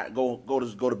not go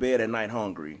to bed at night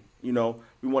hungry. We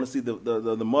want to see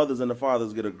the mothers and the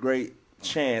fathers get a great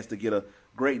chance to get a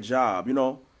great job,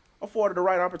 afforded the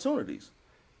right opportunities.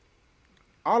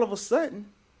 All of a sudden,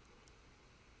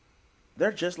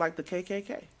 they're just like the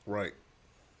KKK. Right.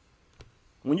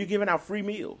 When you're giving out free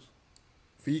meals.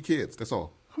 Feed kids, that's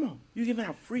all. Come on, you're giving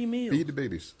out free meals. Feed the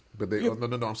babies. But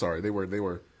no, I'm sorry. They were,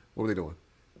 what were they doing?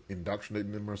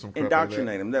 Indoctrinating them or some crap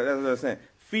Indoctrinate them. That's what I'm saying.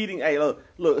 Feeding, hey,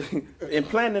 look,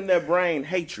 implanting in their brain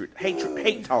hate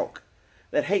talk.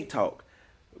 That hate talk.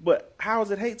 But how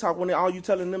is it hate talk when all you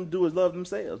telling them to do is love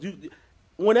themselves?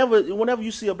 Whenever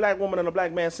you see a black woman and a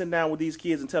black man sitting down with these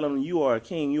kids and telling them you are a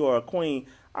king, you are a queen,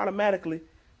 automatically,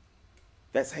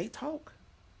 that's hate talk.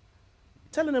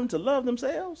 Telling them to love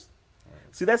themselves.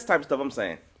 Right. See, that's the type of stuff I'm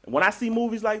saying. When I see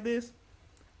movies like this,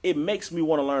 it makes me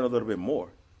want to learn a little bit more.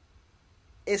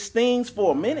 It stings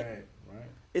for a minute. Right.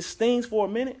 It stings for a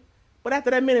minute. But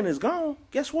after that minute is gone,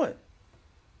 guess what?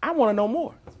 I want to know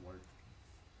more.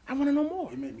 I want to know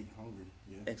more. It made me hungry.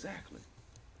 Yeah. Exactly.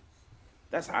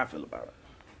 That's how I feel about it.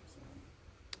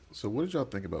 So what did y'all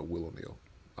think about Will O'Neal,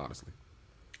 honestly?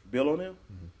 Bill O'Neal?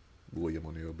 Mm-hmm. William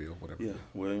O'Neal, Bill, whatever. Yeah,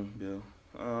 William,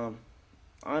 Bill.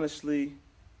 Honestly,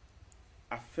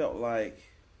 I felt like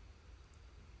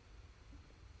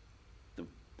the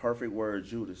perfect word,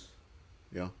 Judas,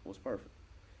 was perfect.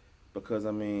 Because,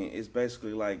 it's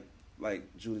basically like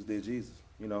Judas did Jesus,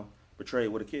 betrayed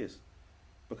with a kiss.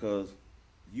 Because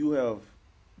you have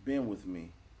been with me.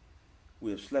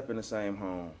 We have slept in the same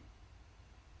home.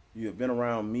 You have been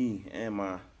around me and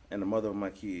the mother of my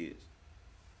kids.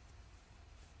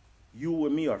 You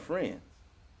and me are friends.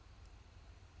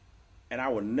 And I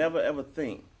would never ever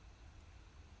think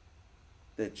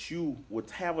that you would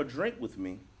have a drink with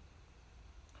me.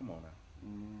 Come on now.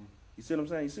 Mm-hmm. You see what I'm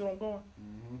saying? You see what I'm going?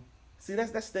 Mm-hmm. See, that's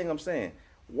the thing I'm saying.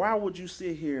 Why would you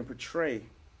sit here and portray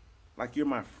like you're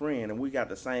my friend and we got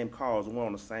the same cause and we're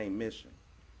on the same mission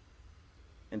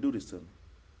and do this to me?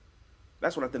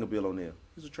 That's what I think of Bill O'Neal.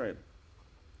 He's a traitor.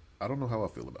 I don't know how I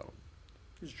feel about him.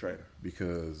 He's a traitor.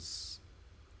 Because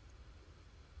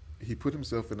he put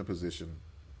himself in a position.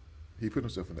 He put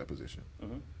himself in that position.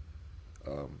 Mm-hmm.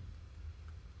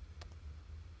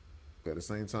 But at the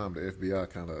same time, the FBI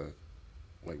kind of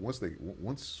like once you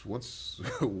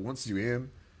in,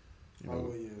 you know.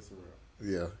 Oh yeah, it's a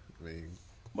yeah, I mean.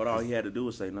 But all he had to do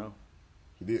was say no.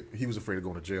 He did. He was afraid of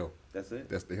going to jail. That's it.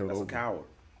 That's a coward.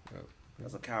 Yeah.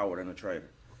 That's a coward and a traitor.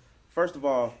 First of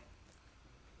all,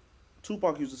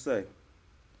 Tupac used to say,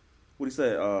 what he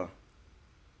said, a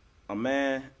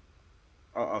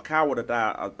coward will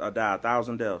die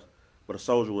 1,000 deaths, but a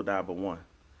soldier will die but one.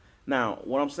 Now,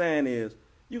 what I'm saying is,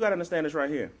 you got to understand this right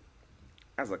here.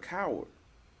 As a coward,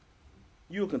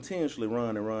 you'll continuously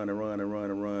run and run and run and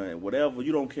run and run. And whatever,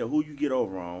 you don't care who you get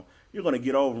over on, you're going to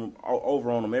get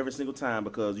over on them every single time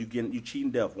because you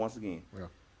cheating death once again. Yeah.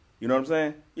 You know what I'm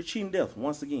saying? You're cheating death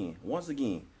once again. Once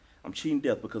again, I'm cheating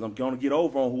death because I'm going to get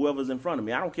over on whoever's in front of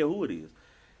me. I don't care who it is.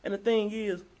 And the thing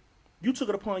is, you took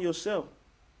it upon yourself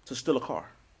to steal a car.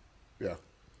 Yeah.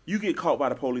 You get caught by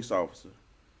the police officer,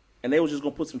 and they was just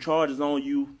going to put some charges on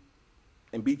you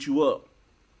and beat you up.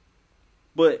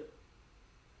 But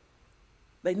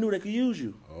they knew they could use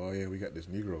you. Oh, yeah, we got this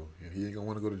Negro, and he ain't going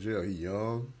to want to go to jail. He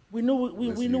young. We knew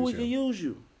we could use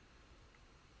you.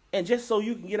 And just so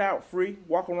you can get out free,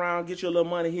 walk around, get you a little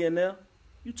money here and there,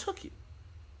 you took it.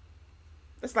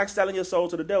 It's like selling your soul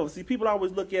to the devil. See, people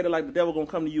always look at it like the devil going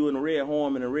to come to you in a red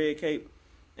horn and a red cape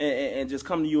and just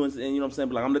come to you and you know what I'm saying,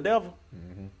 be like, I'm the devil.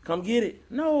 Mm-hmm. Come get it.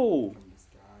 No.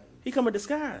 He come in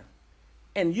disguise.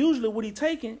 And usually what he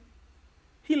taking,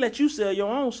 he let you sell your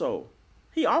own soul.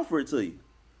 He offer it to you.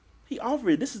 He offer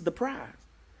it. This is the prize.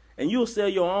 And you'll sell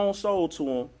your own soul to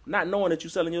him, not knowing that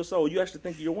you're selling your soul. You actually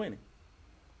think you're winning.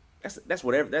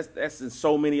 That's in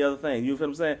so many other things. You feel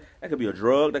what I'm saying? That could be a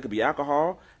drug. That could be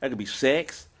alcohol. That could be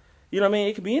sex. You know what I mean?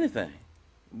 It could be anything.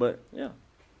 But, yeah.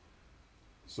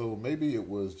 So maybe it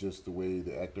was just the way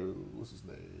the actor, what's his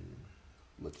name?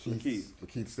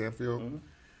 Lakeith Stanfield. Mm-hmm.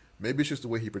 Maybe it's just the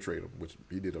way he portrayed him, which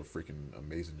he did a freaking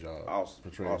amazing job.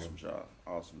 Awesome job.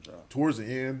 Towards the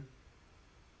end,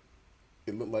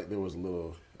 it looked like there was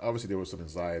obviously there was some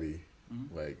anxiety,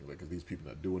 mm-hmm. like because these people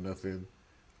not doing nothing.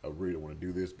 I really don't want to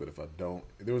do this, but if I don't,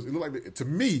 it looked like to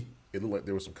me, it looked like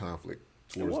there was some conflict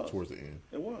towards the end.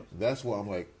 It was. That's why I'm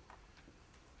like,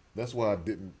 that's why I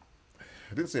didn't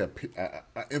say I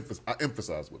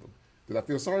emphasized with him. Did I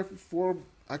feel sorry for him?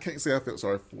 I can't say I felt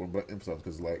sorry for him, but I emphasized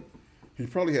because like he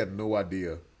probably had no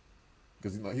idea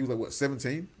because he was like what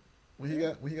 17 when he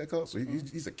got caught, so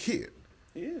he's a kid.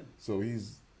 Yeah. So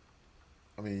he's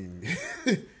like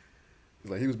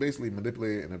he was basically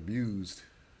manipulated and abused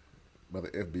by the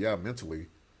FBI mentally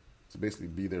to basically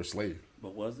be their slave.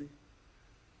 But was he?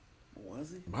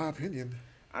 In my opinion.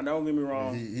 I don't get me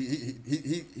wrong.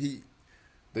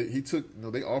 He took,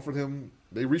 they offered him,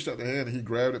 they reached out their hand and he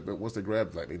grabbed it, but once they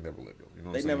grabbed it, like they never let go. You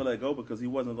know what I'm saying? Never let go because he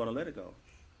wasn't going to let it go.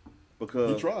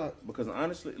 Because he tried. Because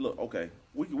honestly, look, okay,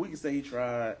 we can say he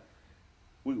tried.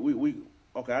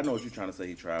 Okay, I know what you're trying to say.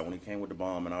 He tried when he came with the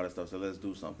bomb and all that stuff. So let's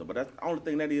do something. But that's the only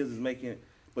thing that is making.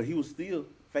 But he was still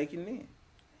faking in.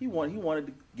 He wanted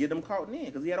to get them caught in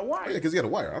because he had a wire. Oh, yeah, because he had a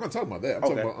wire. I'm not talking about that. I'm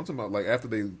talking about like after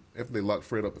they locked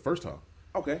Fred up the first time.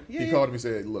 Okay, yeah. He called him and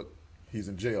said, "Look, he's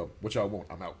in jail. What y'all want?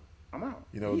 I'm out.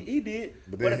 You know, he did.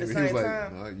 But then at the he same was like,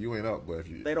 time, nah, you ain't out. But if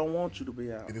you, they don't want you to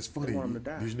be out. And it's funny. They want him to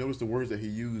die. Did you notice the words that he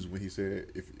used when he said,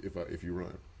 "If you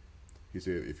run"? He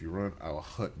said, "If you run, I'll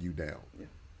hunt you down." Yeah,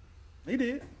 he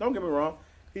did. Don't get me wrong.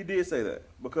 He did say that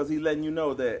because he's letting you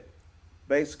know that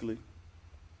basically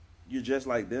you're just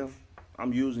like them.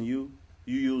 I'm using you.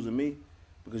 You using me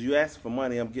because you asking for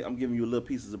money. I'm giving you little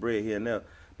pieces of bread here and there.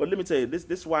 But let me tell you, this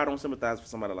is why I don't sympathize for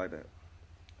somebody like that.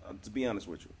 To be honest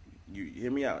with you, you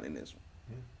hear me out in this one.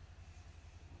 Mm-hmm.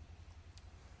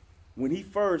 When he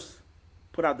first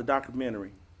put out the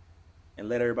documentary and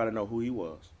let everybody know who he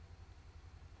was,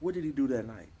 what did he do that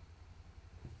night?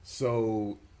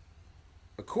 So,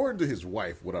 according to his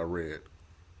wife, what I read,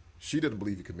 she didn't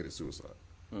believe he committed suicide.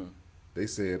 They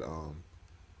said,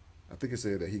 I think it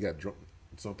said that he got drunk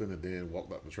something and then walked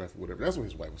out in the traffic, whatever. That's what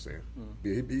his wife was saying.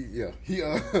 He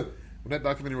when that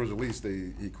documentary was released,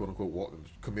 he quote unquote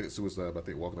committed suicide by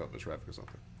walking out in the traffic or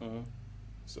something. Mm-hmm.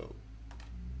 So,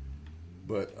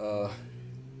 but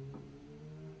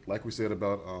like we said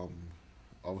about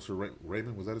Officer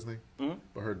Raymond, was that his name? Mm-hmm.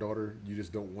 But her daughter, you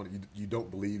just don't want you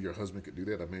don't believe your husband could do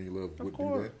that. A man you love would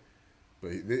do that.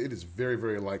 But it is very,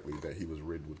 very likely that he was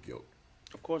ridden with guilt.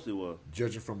 Of course he was.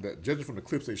 Judging from the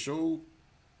clips they showed,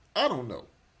 I don't know.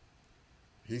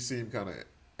 He seemed kind of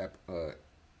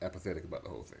apathetic about the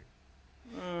whole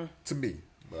thing. To me,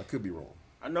 but I could be wrong.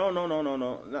 No.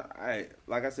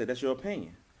 Like I said, that's your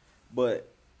opinion.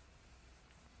 But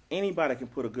anybody can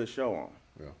put a good show on.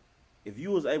 Yeah. If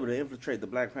you was able to infiltrate the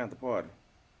Black Panther Party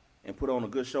and put on a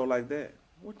good show like that,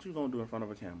 what you gonna do in front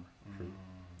of a camera?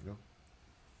 Yeah.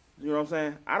 You know what I'm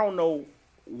saying? I don't know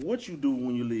what you do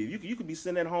when you leave. You could be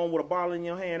sitting at home with a bottle in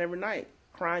your hand every night,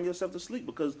 crying yourself to sleep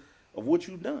because of what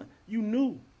you've done. You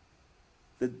knew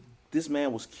that this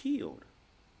man was killed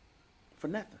for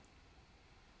nothing.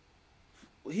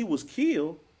 He was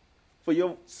killed for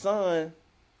your son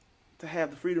to have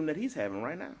the freedom that he's having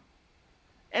right now.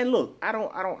 And look,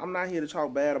 I'm not here to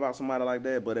talk bad about somebody like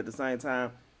that, but at the same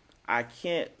time, I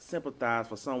can't sympathize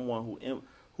for someone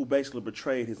who basically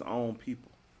betrayed his own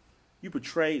people. You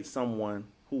betrayed someone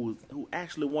who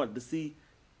actually wanted to see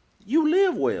you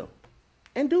live well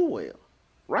and do well,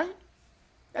 right?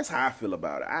 That's how I feel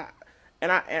about it.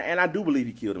 I do believe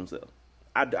he killed himself.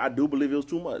 I do believe it was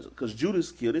too much because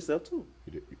Judas killed himself too.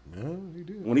 He did. No, he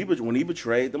did. When he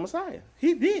betrayed the Messiah,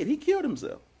 he did. He killed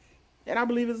himself, and I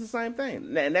believe it's the same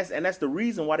thing. And that's the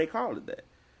reason why they called it that,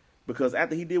 because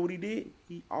after he did what he did,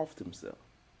 he offed himself.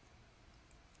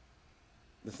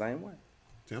 The same way.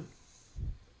 Tim?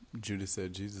 Judas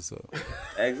set Jesus up.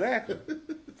 Exactly.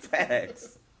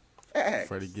 Facts.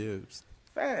 Freddie Gibbs.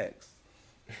 Facts.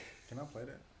 Can I play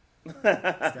that?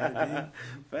 Scotty B?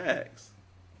 Facts.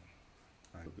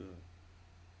 Right. Good.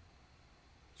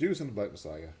 Judas and the Black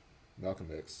Messiah, Malcolm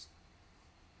X,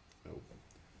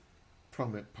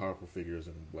 prominent, powerful figures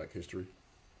in Black history.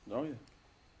 Oh yeah.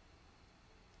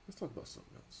 Let's talk about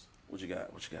something else. What you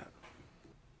got?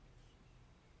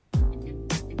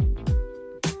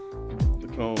 The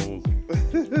cones.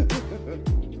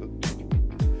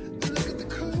 Look at the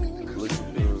cool. Look at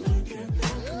the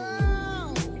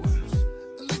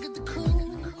Look at the cool.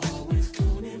 Always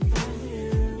cooning for you.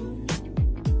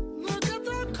 Look at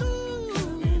the cool.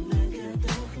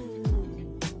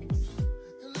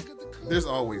 Look at the cool. There's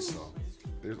always some.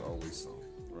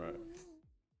 Right.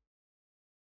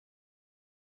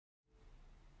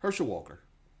 Herschel Walker.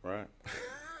 Right.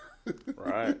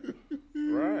 Right.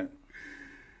 Right.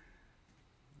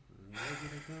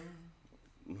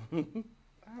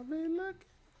 I mean, look.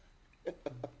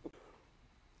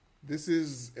 This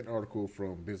is an article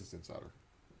from Business Insider.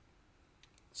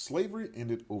 Slavery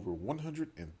ended over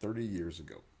 130 years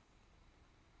ago.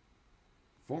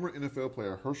 Former NFL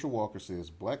player Herschel Walker says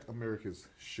Black Americans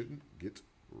shouldn't get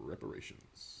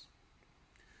reparations.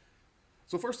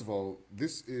 So first of all,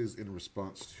 this is in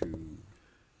response to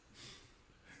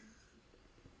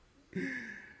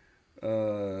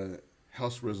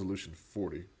House Resolution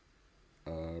 40,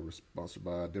 sponsored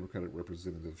by Democratic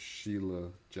Representative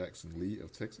Sheila Jackson Lee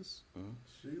of Texas.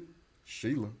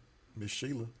 Sheila. Miss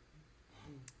Sheila.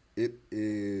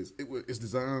 It's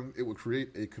designed, it would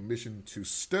create a commission to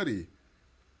study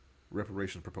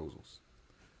reparation proposals.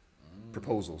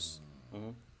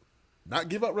 Not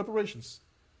give out reparations.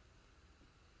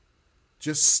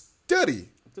 Just study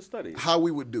To study. how we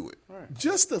would do it. Right.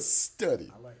 Just a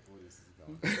study. I like where this is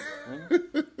going.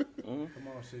 Come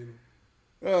on,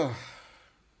 Sheila.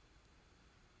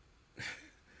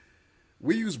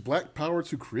 We use black power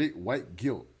to create white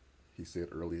guilt, he said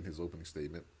early in his opening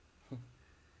statement.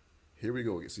 Here we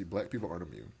go. You see, black people aren't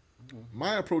immune.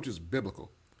 My approach is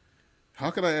biblical. How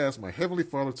can I ask my Heavenly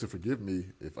Father to forgive me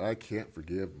if I can't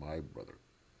forgive my brother?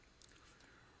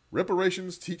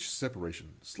 Reparations teach separation.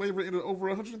 Slavery ended over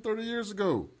 130 years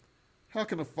ago. How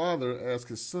can a father ask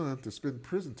his son to spend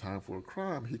prison time for a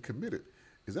crime he committed?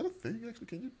 Is that a thing, actually?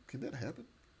 Can that happen?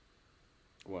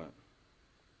 What?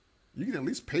 You can at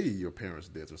least pay your parents'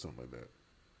 debts or something like that,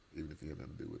 even if you have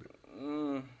nothing to do with it.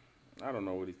 I don't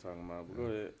know what he's talking about, but go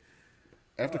ahead.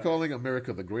 After calling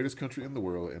America the greatest country in the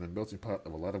world and a melting pot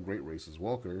of a lot of great races,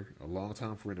 Walker, a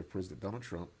longtime friend of President Donald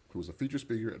Trump, who was a featured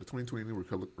speaker at the 2020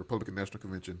 Republican National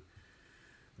Convention,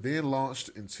 then launched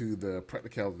into the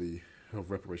practicality of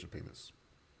reparation payments.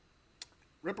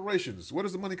 Reparations, where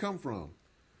does the money come from?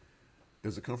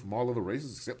 Does it come from all other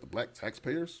races except the black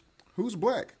taxpayers? Who's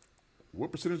black? What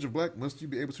percentage of black must you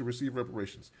be able to receive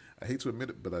reparations? I hate to admit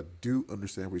it, but I do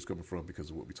understand where he's coming from because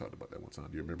of what we talked about that one time.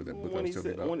 Do you remember that book I was telling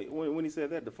you about? When he said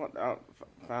that, the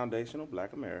foundation of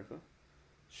Black America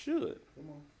should. Come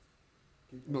on.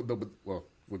 No, but, well,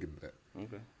 we'll get into that.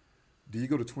 Okay. Do you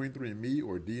go to 23andMe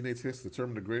or DNA test to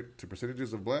determine the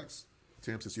percentages of blacks?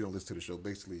 Tim, since you don't listen to the show,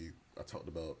 basically I talked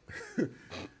about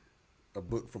a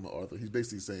book from an author. He's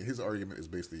basically saying his argument is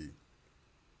basically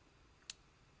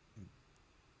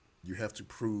you have to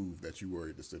prove that you were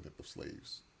a descendant of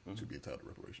slaves to be entitled to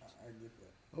reparations. I get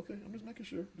that. Okay, I'm just making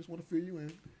sure. Just want to fill you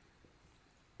in.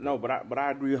 No, but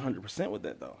I agree 100% with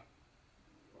that though.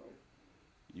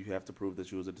 You have to prove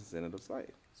that you was a descendant of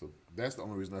slave. So that's the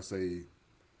only reason I say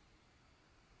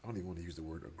I don't even want to use the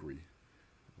word agree,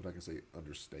 but I can say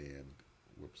understand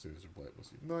what percentage of black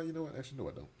must be. No, you know what? Actually, no,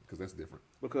 I don't, because that's different.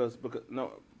 Because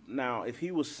no. Now, if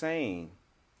he was saying,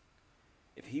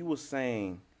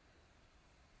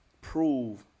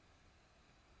 prove,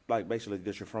 like basically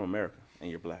that you're from America and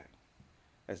you're black,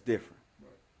 that's different.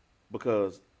 Right.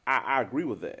 Because I agree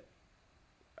with that.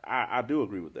 I do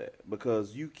agree with that,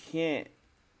 because you can't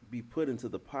be put into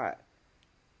the pot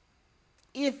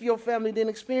if your family didn't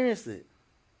experience it.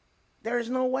 There is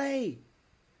no way.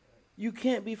 You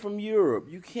can't be from Europe.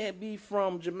 You can't be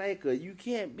from Jamaica. You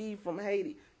can't be from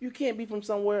Haiti. You can't be from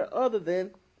somewhere other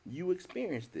than you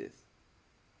experienced this.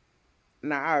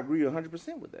 Now, I agree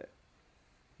 100% with that.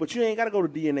 But you ain't got to go to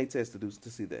DNA test to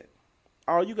see that.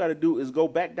 All you got to do is go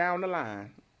back down the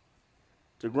line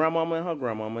to grandmama and her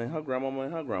grandmama and her grandmama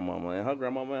and her grandmama and her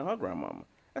grandmama and her grandmama.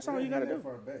 That's all you got to do.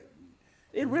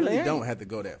 It really ain't. Don't have to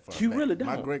go that far. You back. really don't.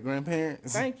 My great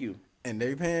grandparents. Thank you. And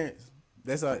their parents.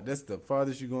 That's the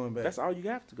farthest you're going back. That's all you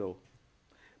have to go.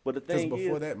 But the thing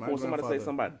before is, that, my when somebody say grandfather-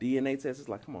 something about DNA test, it's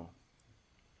like, come on.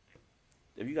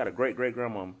 If you got a great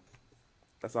grandmama,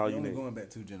 that's all You're you only need. going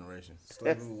back 2 generations.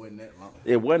 Slavery wasn't that long.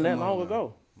 It wasn't that Come on long now.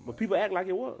 ago, but people act like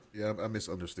it was. Yeah, I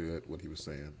misunderstood what he was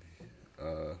saying.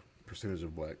 Percentage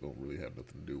of black don't really have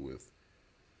nothing to do with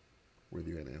whether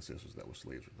you had ancestors that were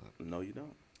slaves or not. No, you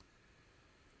don't.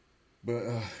 But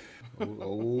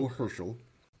old Herschel.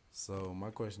 So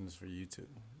my question is for you two.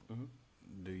 Mm-hmm.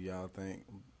 Do y'all think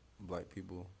black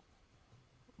people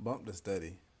bump the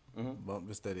study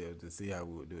to see how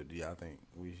we would do it? Do y'all think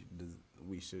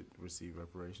we should receive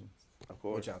reparations? Of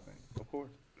course. What y'all think? Of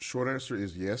course. Short answer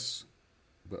is yes,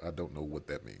 but I don't know what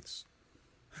that means.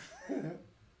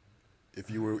 If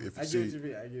you I get what you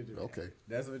mean. I get what you mean. Okay.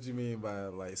 That's what you mean by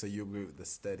like. So you agree with the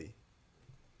study?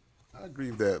 I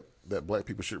agree that black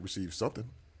people should receive something.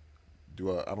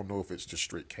 I don't know if it's just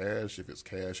straight cash, if it's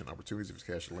cash and opportunities, if it's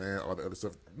cash and land, all the other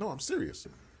stuff. No, I'm serious.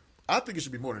 I think it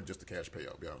should be more than just a cash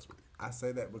payout, to be honest with you. I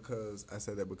say that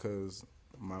because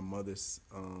my mother's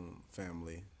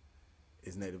family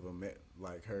is Native American.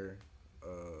 Like her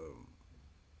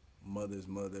mother's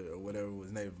mother or whatever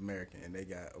was Native American, and they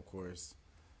got, of course,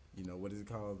 you know, what is it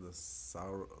called?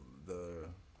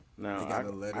 Now, they got a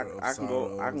letter of I can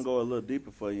sorrows. go a little deeper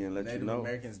for you and let Native you know.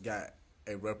 Americans got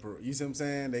you see what I'm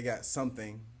saying? They got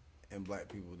something, and black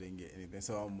people didn't get anything.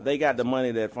 So They got the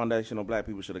money that foundational black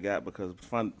people should have got, because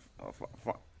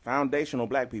foundational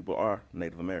black people are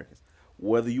Native Americans.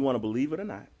 Whether you want to believe it or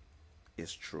not,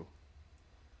 it's true.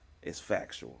 It's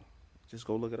factual. Just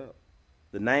go look it up.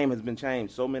 The name has been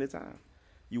changed so many times.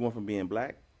 You went from being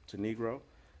black to Negro.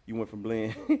 You went from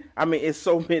being, I mean, it's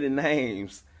so many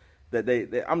names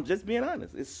that I'm just being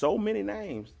honest. It's so many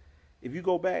names. If you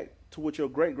go back to what your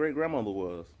great-great-grandmother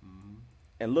was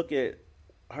and look at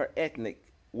her ethnic,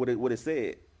 what it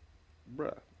said,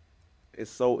 bruh,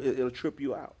 it'll trip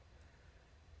you out.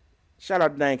 Shout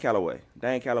out to Dane Calloway.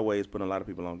 Dane Calloway is putting a lot of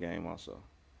people on game also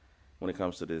when it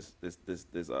comes to this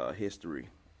history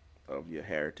of your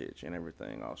heritage and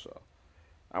everything also.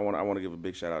 I want to give a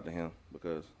big shout out to him,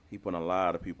 because he put a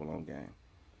lot of people on game.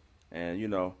 And, you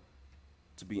know,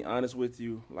 to be honest with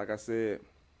you, like I said,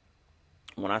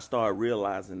 when I started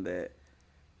realizing that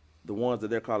the ones that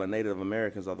they're calling Native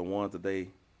Americans are the ones that they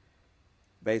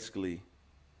basically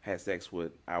had sex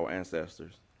with our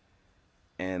ancestors,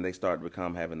 and they started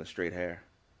to having the straight hair,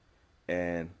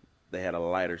 and they had a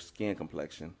lighter skin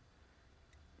complexion.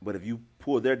 But if you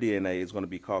pull their DNA, it's going to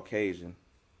be Caucasian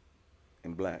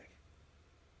and black.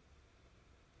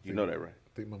 You know that, right? I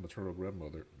think my maternal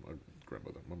grandfather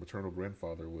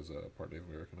was part Native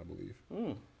American, I believe.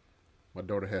 My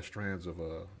daughter has strands of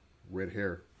red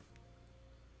hair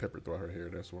peppered throughout her hair.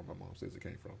 That's where my mom says it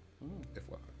came from.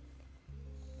 FYI.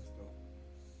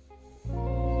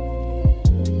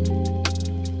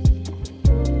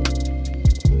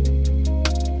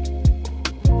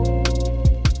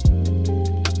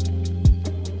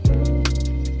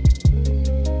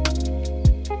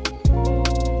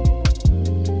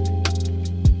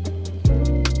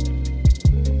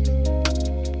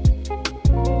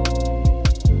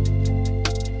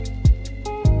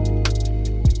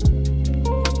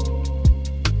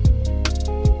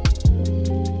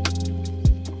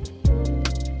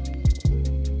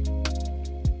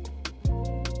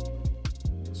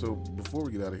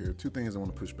 two things I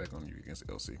want to push back on you against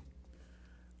LC.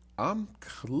 I'm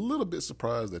a little bit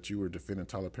surprised that you were defending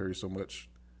Tyler Perry so much,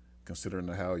 considering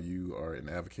how you are an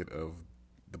advocate of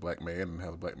the black man and how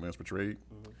the black man is portrayed.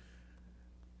 Mm-hmm.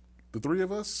 The three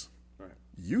of us, right.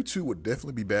 You two would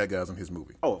definitely be bad guys in his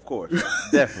movie. Oh, of course,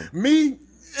 definitely. Me,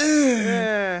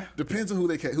 depends on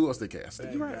who else they cast.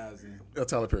 Bad guys in A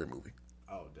Tyler Perry movie.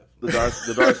 Oh, definitely.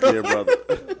 The dark skinned brother,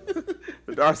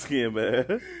 the dark skinned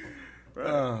man.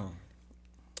 Right.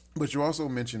 But you also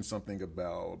mentioned something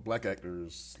about black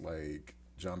actors like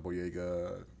John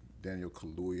Boyega, Daniel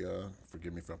Kaluuya,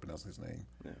 forgive me if I'm pronouncing his name,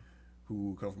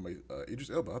 who come from Idris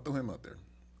Elba. I'll throw him out there.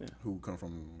 Yeah. Who come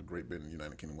from Great Britain,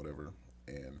 United Kingdom, whatever.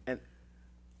 And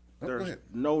there's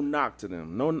no knock to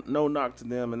them. No knock to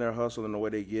them and their hustle and the way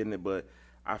they're getting it. But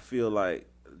I feel like,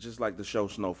 just like the show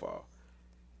Snowfall,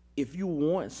 if you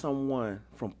want someone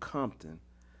from Compton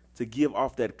to give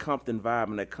off that Compton vibe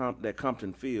and that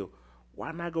Compton feel,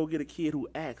 why not go get a kid who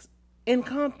acts in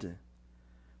Compton?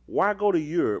 Why go to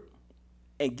Europe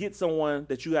and get someone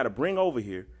that you got to bring over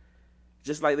here,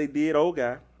 just like they did old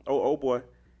boy,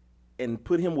 and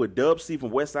put him with Dub C from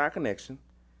West Side Connection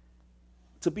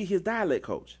to be his dialect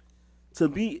coach, to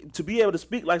be able to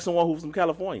speak like someone who's from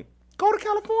California. Go to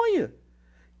California,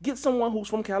 get someone who's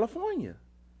from California.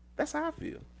 That's how I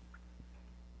feel.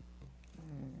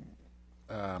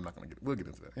 I'm not gonna we'll get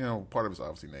into that. You know, part of it's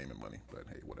obviously name and money, but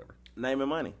hey, whatever. Name and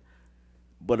money,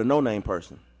 but a no-name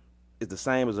person is the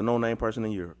same as a no-name person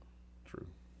in Europe. True.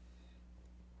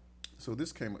 So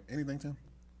this came. Anything, Tim?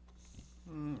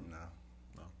 No,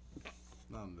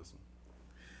 not on this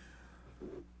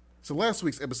one. So last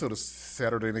week's episode of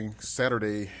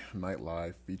Saturday Night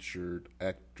Live featured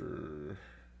actor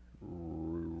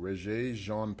Regé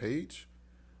Jean Page,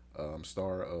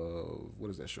 star of what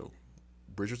is that show?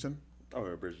 Bridgerton. Oh,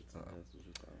 yeah, Bridgerton.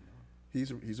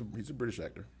 He's a British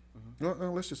actor. Mm-hmm.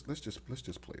 No, let's just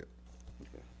play it.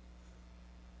 Okay.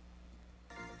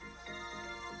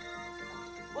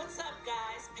 What's up,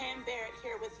 guys? Pam Barrett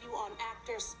here with you on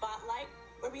Actor Spotlight,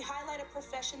 where we highlight a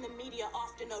profession the media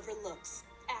often overlooks: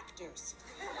 actors.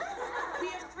 We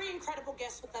have three incredible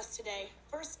guests with us today.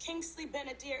 First, Kingsley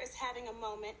Benadir is having a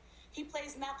moment. He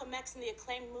plays Malcolm X in the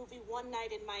acclaimed movie One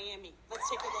Night in Miami. Let's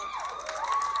take a look.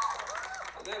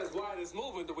 And that is why this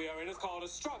movement that we are in is called a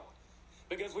struggle,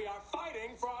 because we are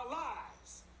fighting for our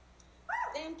lives.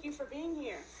 Thank you for being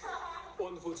here.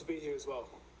 Wonderful to be here as well.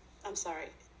 I'm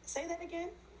sorry. Say that again?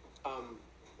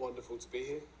 Wonderful to be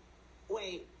here.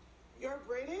 Wait, you're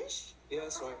British? Yeah,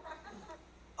 that's right.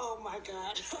 Oh my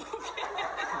God.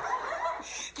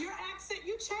 Your accent,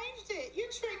 you changed it. You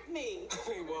tricked me.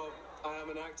 Well, I am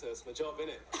an actor. It's my job,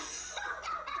 innit?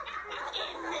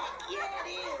 Yeah, it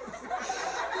is.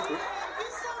 Yeah,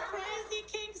 you're so crazy,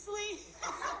 Kingsley.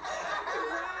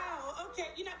 Wow. Okay,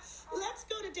 let's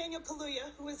go to Daniel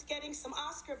Kaluuya, who is getting some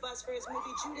Oscar buzz for his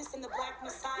movie Judas and the Black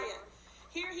Messiah.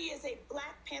 Here he is a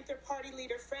Black Panther Party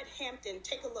leader, Fred Hampton.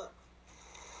 Take a look.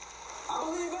 I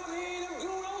believe I'm here and I'm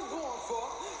doing what I was born for,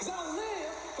 because I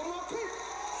live for my people,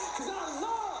 because I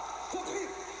love the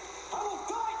people. I will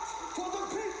fight for the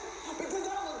people, because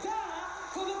I will die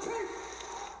for the people.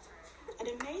 An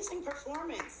amazing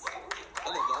performance.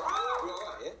 Hello, you all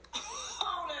right, yeah?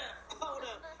 Hold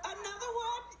up. Another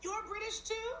one? You're British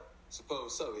too?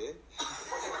 Suppose so, yeah?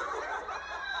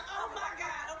 Oh my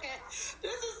God, okay.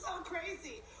 This is so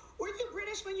crazy. Were you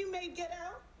British when you made Get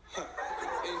Out?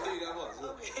 Indeed, I was.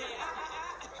 Okay,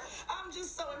 I'm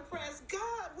just so impressed.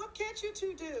 God, what can't you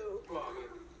two do? Well, I mean,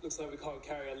 looks like we can't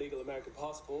carry a legal American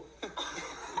passport. Oh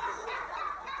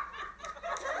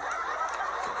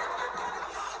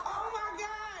my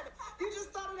God, you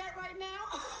just thought of that right now?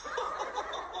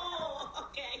 Oh,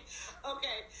 okay.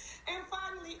 And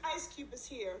finally, Ice Cube is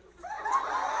here.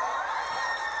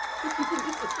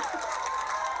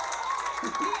 He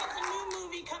has a new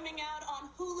movie coming out on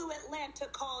Hulu Atlanta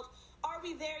called Are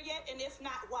We There Yet? And If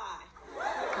Not, Why?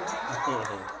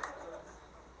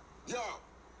 Yo,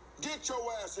 get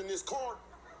your ass in this car.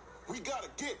 We gotta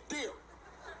get there.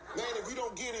 Man, if we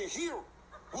don't get in here,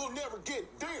 we'll never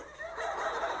get there.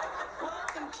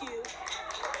 Welcome, Q.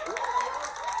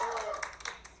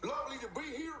 Lovely to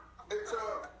be here. It's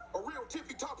a real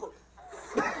tippy topper.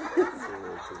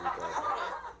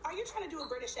 Are you trying to do a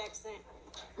British accent?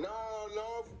 No,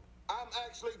 love. I'm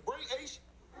actually British.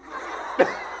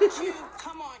 Q,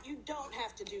 come on. You don't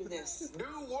have to do this. Do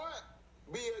what?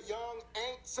 Be a young,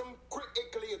 handsome,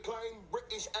 critically acclaimed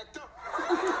British actor.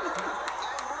 I'm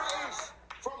British.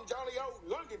 From jolly old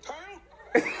London town.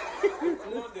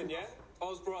 From London, yeah? I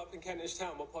was brought up in Kentish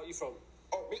Town. What part are you from?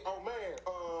 Oh man.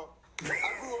 I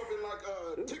grew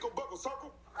up in Tickle Buckle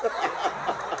Circle. I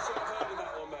should have heard of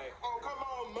that one, mate. Oh, come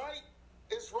on, mate.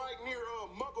 It's right near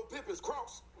Muggle Pippa's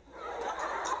Cross.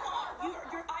 Come on,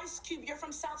 you're Ice Cube. You're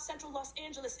from South Central Los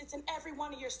Angeles. It's in every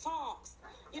one of your songs.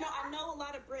 You know, I know a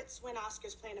lot of Brits win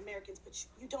Oscars playing Americans, but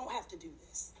you don't have to do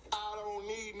this. I don't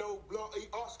need no bloody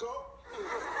Oscar.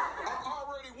 I've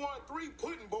already won 3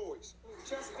 pudding boys.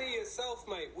 Just be yourself,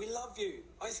 mate. We love you.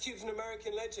 Ice Cube's an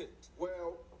American legend.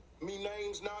 Well, me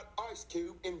name's not Ice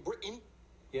Cube in Britain.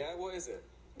 Yeah, what is it?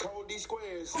 Cody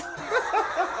Squares. It's not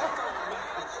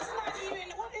even,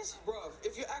 what is... Bruv,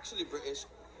 if you're actually British,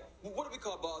 what do we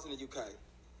call bars in the UK?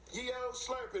 Yell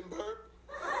slurping, burp.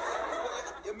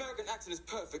 Well, the American accent is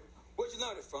perfect. Where'd you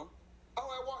learn it from? Oh,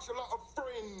 I watch a lot of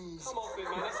Friends. Come off it,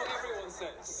 man. That's what everyone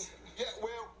says. Yeah,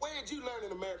 well, where'd you learn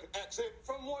an American accent?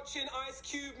 From watching Ice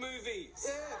Cube movies.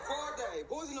 Yeah, Friday.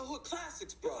 Boys in the Hood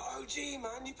classics, bro. You're the OG,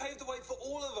 man. You paved the way for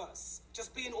all of us.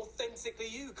 Just being authentically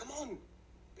you. Come on.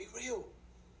 Be real.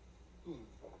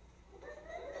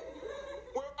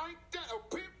 Well, ain't that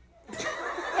a pip?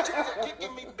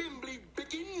 Kicking me bimbly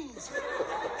biggins.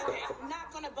 Okay,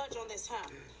 not gonna budge on this, huh?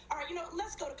 All right,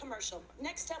 let's go to commercial.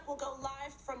 Next up, we'll go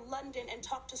live from London and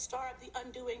talk to star of The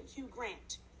Undoing, Hugh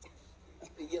Grant.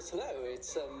 Yes, hello.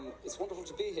 It's wonderful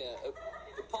to be here.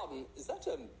 Pardon, is that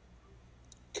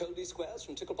Cody Squares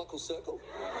from Ticklebuckle Circle?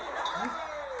 All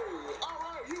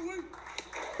right, you wait.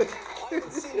 I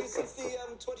haven't seen you since the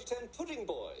 2010 Pudding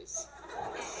Boys.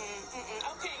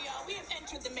 Okay, y'all, we have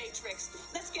entered the Matrix.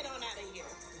 Let's get on out of here.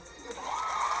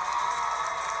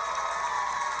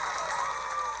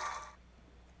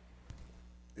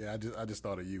 Yeah, I just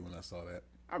thought of you when I saw that.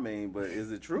 I mean, but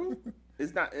is it true?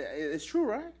 It's not. It's true,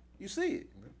 right? You see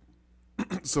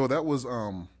it. So that was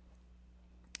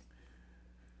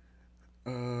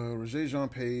Roger Jean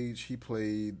Page. He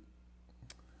played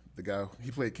the guy.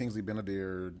 He played Kingsley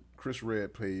Benadir. Chris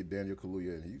Redd played Daniel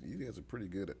Kaluuya, and he has a pretty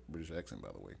good British accent, by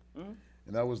the way. Mm-hmm.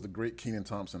 And that was the great Kenan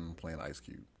Thompson playing Ice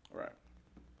Cube. Right.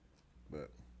 But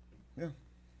yeah,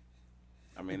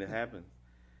 I mean, it happened.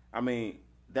 I mean,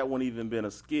 that wouldn't even been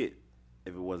a skit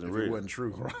if it wasn't real. It wasn't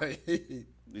true, right?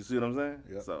 You see what I'm saying?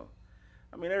 Yep. So,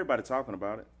 I mean, everybody talking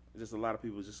about it. It's just a lot of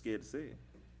people just scared to say it.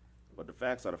 But the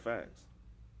facts are the facts.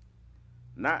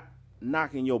 Not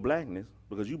knocking your blackness,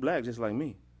 because you black just like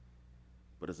me.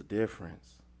 But it's a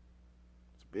difference.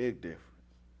 It's a big difference.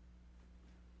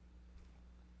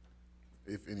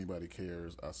 If anybody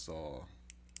cares, I saw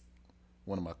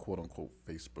one of my quote-unquote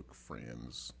Facebook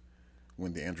friends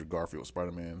when the Andrew Garfield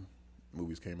Spider-Man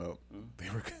movies came out.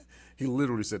 Mm-hmm. He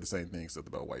literally said the same thing except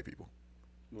about white people.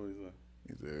 What is that?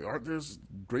 He said, aren't there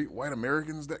great white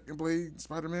Americans that can play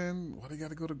Spider-Man? Why they got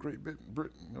to go to Great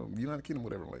Britain, United Kingdom,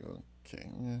 whatever? Like, okay.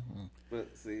 Yeah.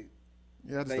 But see,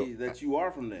 yeah, you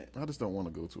are from that. I just don't want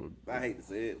to go to I hate to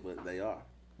say it, but they are.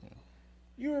 Yeah.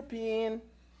 European.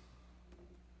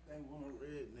 They want a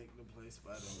redneck to play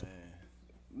Spider-Man.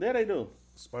 There they do.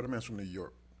 Spider-Man's from New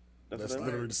York. That's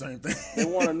literally the same thing. They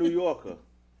want a New Yorker.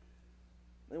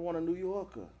 They want a New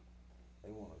Yorker. They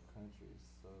want a country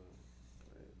son.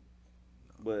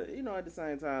 But at the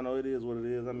same time, though, it is what it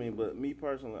is. I mean, but me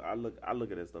personally, I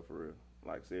look at that stuff for real.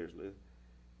 Like seriously,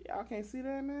 y'all can't see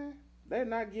that, man. They're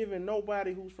not giving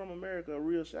nobody who's from America a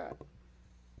real shot.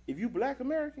 If you black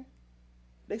American,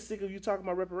 they sick of you talking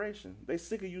about reparations. They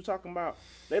sick of you talking about.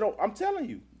 They don't. I'm telling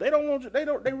you, they don't want you. They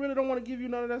really don't want to give you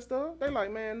none of that stuff. They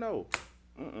like, man, no.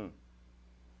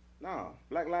 Nah,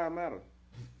 Black Lives Matter.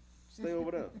 Stay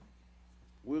over there.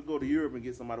 We'll go to Europe and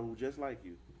get somebody who's just like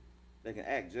you. They can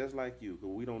act just like you, because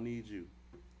we don't need you.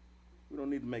 We don't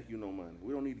need to make you no money.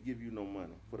 We don't need to give you no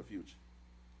money for the future.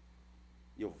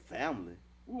 Your family,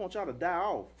 we want y'all to die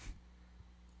off.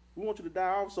 We want you to die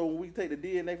off so when we take the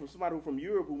DNA from somebody from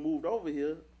Europe who moved over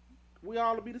here, we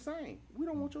all will be the same. We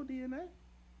don't want your DNA.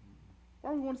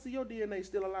 Why we want to see your DNA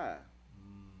still alive?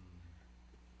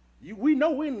 We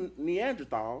know we're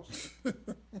Neanderthals.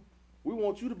 We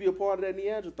want you to be a part of that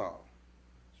Neanderthal.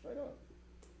 Straight up.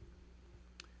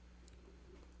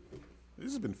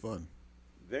 This has been fun.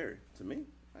 Very, to me.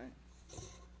 Man.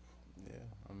 Yeah,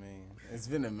 I mean, it's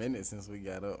been a minute since we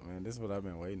got up, man. This is what I've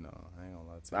been waiting on. I ain't gonna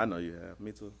lie to you. I know you have.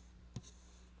 Me too.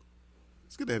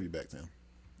 It's good to have you back, Tim.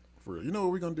 For real. You know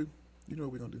what we're gonna do? You know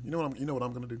what we're gonna do? You know what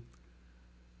I'm gonna do?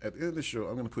 At the end of the show,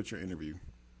 I'm gonna put your interview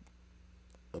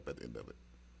up at the end of it.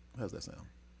 How's that sound?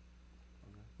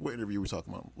 Okay. What interview are we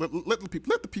talking about?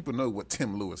 Let the people know what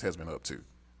Tim Lewis has been up to.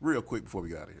 Real quick before we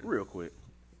get out of here. Real quick.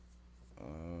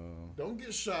 Don't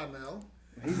get shy now.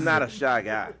 He's not a shy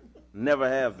guy. Never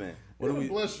have been. What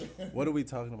are we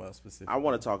talking about specifically? I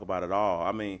want to talk about it all.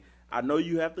 I mean, I know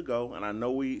you have to go, and I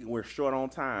know we're short on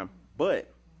time,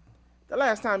 but the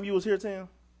last time you was here, Tim,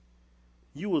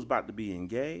 you was about to be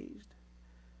engaged.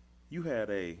 You had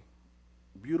a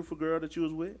beautiful girl that you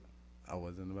was with? I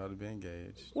wasn't about to be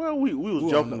engaged. Well, we was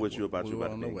joking with you about we you were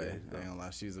about on to the be way. engaged. I ain't gonna lie,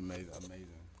 she's amazing.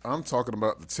 I'm talking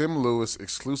about the Tim Lewis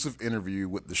exclusive interview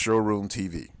with the Showroom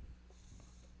TV.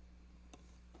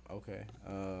 Okay.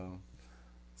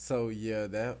 So yeah,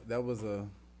 that was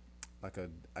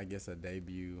I guess a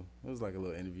debut. It was like a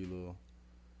little interview,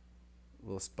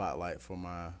 little spotlight for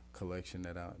my collection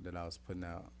that I was putting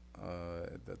out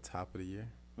at the top of the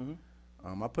year. Mm-hmm.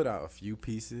 I put out a few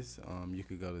pieces. You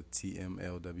could go to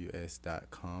tmlws.com.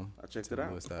 I checked it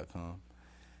out. tmlws.com.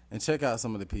 And check out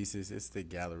some of the pieces. It's the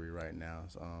gallery right now.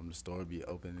 So, the store will be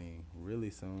opening really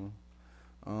soon.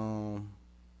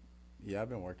 Yeah, I've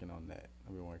been working on that.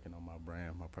 I've been working on my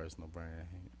brand, my personal brand,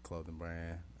 clothing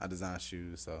brand. I design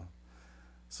shoes, so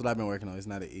that's what I've been working on. It's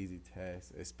not an easy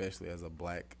task, especially as a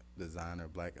black designer,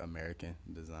 black American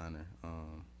designer,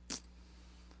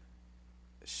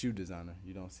 shoe designer.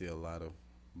 You don't see a lot of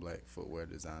black footwear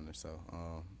designers, so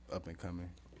up and coming.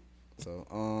 So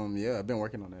yeah, I've been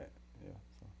working on that. Yeah.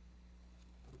 So.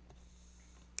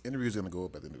 Interview's gonna go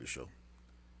up at the end of the show.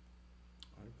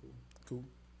 All right, cool. Cool.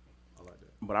 I like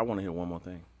that. But I want to hear one more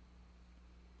thing.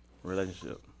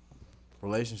 Relationship.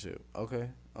 Okay.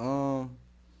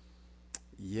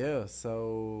 Yeah,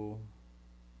 so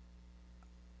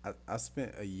I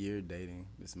spent a year dating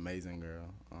this amazing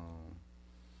girl.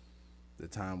 The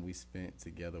time we spent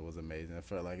together was amazing. I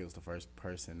felt like it was the first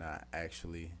person I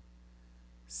actually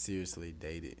seriously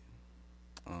dated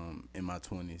in my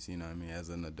 20s, you know what I mean, as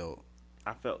an adult.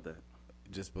 I felt that.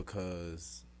 Just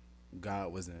because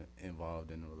God wasn't involved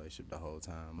in the relationship the whole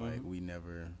time. Mm-hmm. Like, we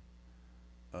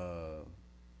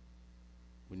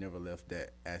never left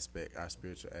that aspect, our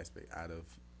spiritual aspect, out of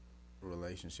a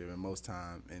relationship. And most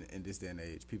time, in this day and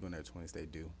age, people in their 20s, they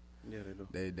do. Yeah, they do.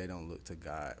 They don't look to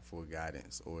God for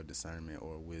guidance or discernment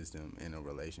or wisdom in a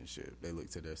relationship. They look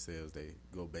to themselves. They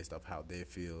go based off how they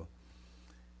feel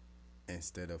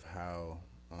instead of how,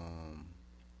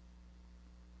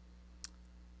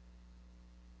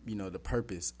 the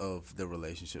purpose of the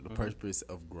relationship, the purpose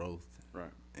of growth.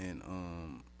 Right. And,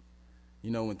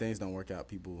 when things don't work out,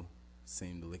 people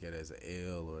seem to look at it as an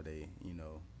L, or they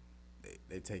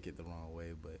take it the wrong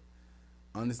way. But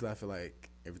honestly, I feel like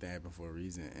everything happened for a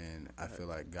reason, and I feel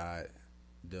like God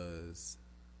does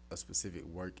a specific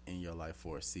work in your life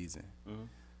for a season. Mm-hmm.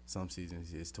 Some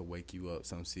seasons is to wake you up.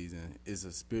 Some season is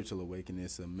a spiritual awakening.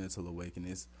 It's a mental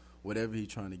awakening. It's whatever He's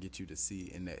trying to get you to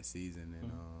see in that season.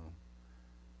 And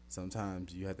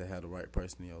sometimes you have to have the right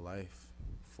person in your life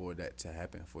for that to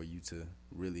happen, for you to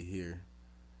really hear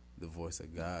the voice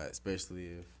of God, especially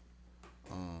if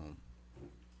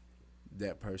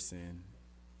that person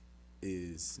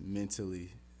is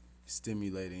mentally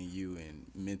stimulating you and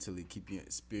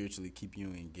spiritually keep you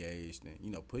engaged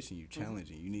and, pushing you,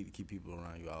 challenging you. You need to keep people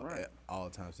around you at all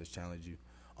times that challenge you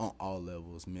on all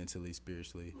levels, mentally,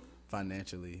 spiritually,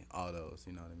 financially, all those,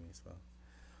 you know what I mean? So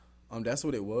that's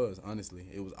what it was, honestly.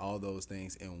 It was all those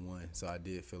things in one. So I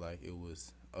did feel like it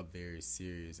was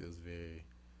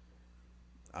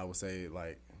I would say,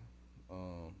 like,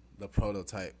 the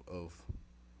prototype of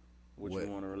what you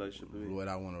want a relationship to be. What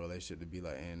I want a relationship to be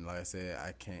like. And like I said,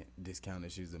 I can't discount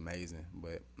that she's amazing.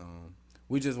 But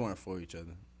we just weren't for each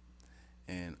other.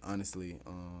 And honestly,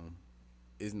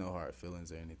 it's no hard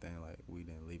feelings or anything. Like, we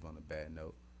didn't leave on a bad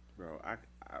note. Bro, I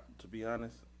to be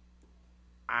honest,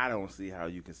 I don't see how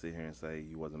you can sit here and say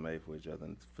you wasn't made for each other.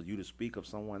 And for you to speak of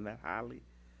someone that highly,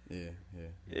 yeah.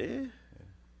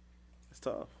 It's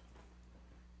tough.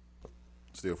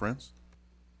 Still friends?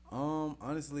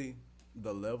 Honestly,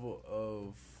 the level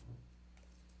of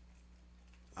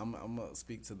I'm gonna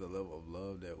speak to the level of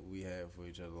love that we have for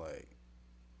each other. Like,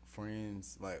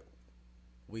 friends, like,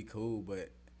 we cool, but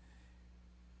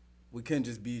we couldn't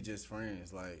just be just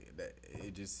friends. Like, that,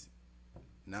 it just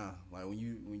like when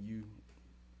you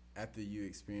after you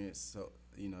experience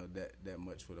that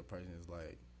much with a person, is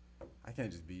like, I can't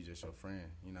just be just your friend.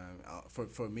 You know what I mean?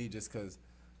 For me, just because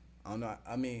I don't know.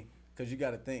 I mean, because you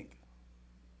got to think.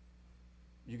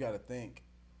 I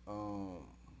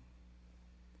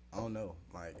don't know.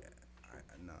 Like,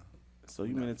 no. So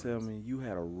you mean to tell me you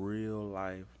had a real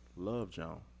life Love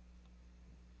Jones?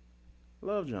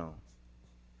 Love Jones.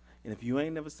 And if you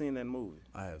ain't never seen that movie,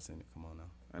 I have seen it. Come on now.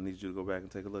 I need you to go back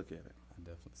and take a look at it. I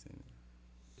definitely seen it.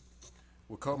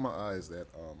 What caught my eye is that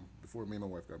before me and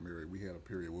my wife got married, we had a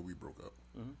period where we broke up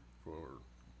for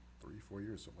 3-4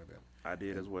 years, something like that. I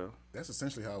did as well. That's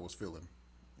essentially how I was feeling.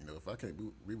 If I can't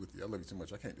be with you, I love you too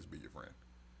much, I can't just be your friend.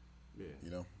 Yeah.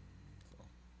 So.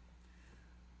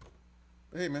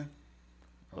 But hey, man.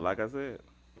 But like I said,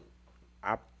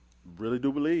 I really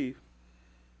do believe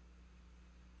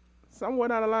somewhere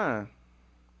down the line,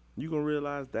 you're going to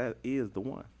realize that is the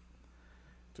one.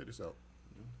 Check this out.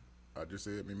 I just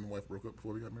said me and my wife broke up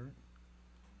before we got married.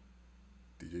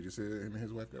 DJ just said him and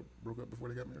his wife broke up before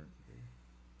they got married.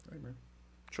 Hey, man.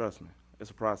 Trust me. It's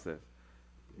a process.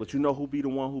 But you know who be the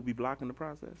one who be blocking the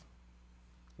process?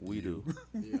 We do.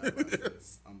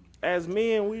 As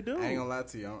men, we do. I ain't gonna lie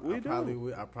to you.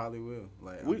 I probably will.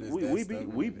 Like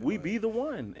we be the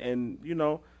one, and you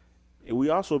know, and we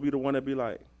also be the one that be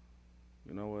like,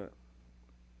 you know what?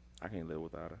 I can't live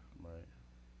without her. Right.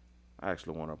 I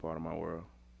actually want her part of my world.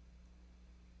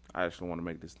 I actually want to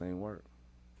make this thing work.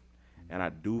 And I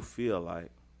do feel like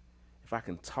if I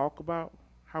can talk about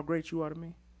how great you are to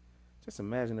me, just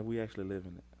imagine if we actually live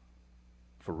in it.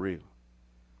 For real.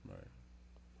 Right.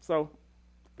 So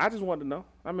I just wanted to know.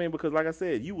 I mean, because like I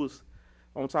said, you was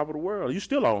on top of the world. You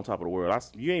still are on top of the world.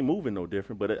 You ain't moving no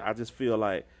different, but I just feel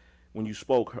like when you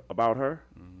spoke about her,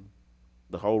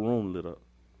 the whole room lit up.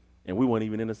 And we weren't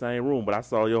even in the same room, but I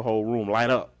saw your whole room light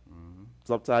up.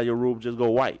 Sometimes your room just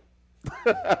go white.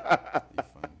 You're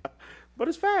funny. But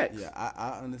it's facts. Yeah,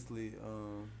 I honestly,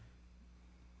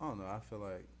 I don't know. I feel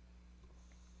like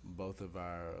both of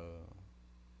our,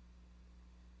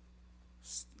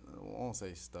 I won't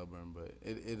say stubborn, but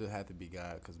it'll have to be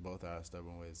God, because both our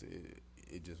stubborn ways,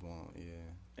 it just won't,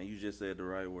 yeah. And you just said the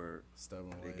right word.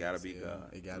 Stubborn ways. It gotta be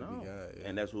God. It gotta be God, yeah.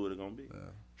 And that's who it's gonna be. Yeah.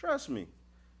 Trust me,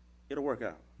 it'll work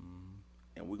out.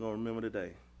 And we're gonna remember the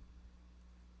day.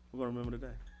 We're gonna remember the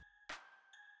day.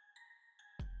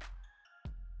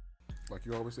 Like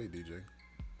you always say, DJ,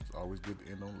 it's always good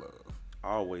to end on love.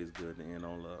 Always good to end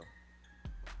on love.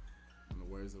 In the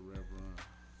words of Reverend,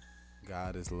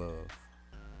 God is love.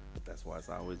 That's why it's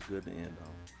always good to end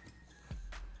on.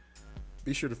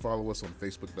 Be sure to follow us on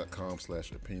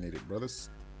Facebook.com/Opinionated Brothas.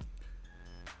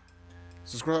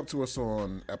 Subscribe to us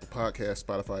on Apple Podcasts,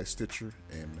 Spotify, Stitcher,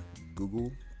 and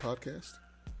Google Podcast.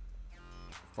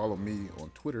 Follow me on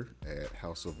Twitter at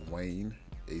House of Wayne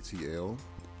ATL.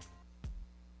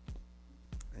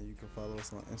 And you can follow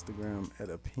us on Instagram at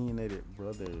Opinionated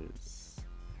Brothas.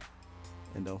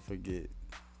 And don't forget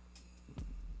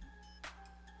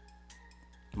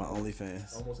my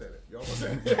OnlyFans. Almost had it. You almost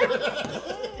had it.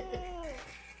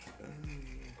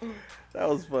 That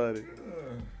was funny.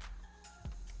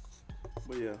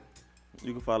 But yeah,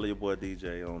 you can follow your boy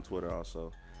DJ on Twitter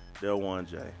also.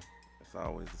 Del1J. It's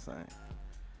always the same.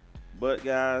 But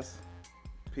guys,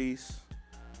 peace,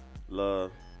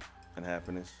 love, and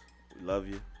happiness. We love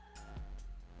you.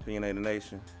 Opinionated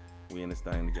Nation. We in this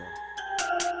thing together.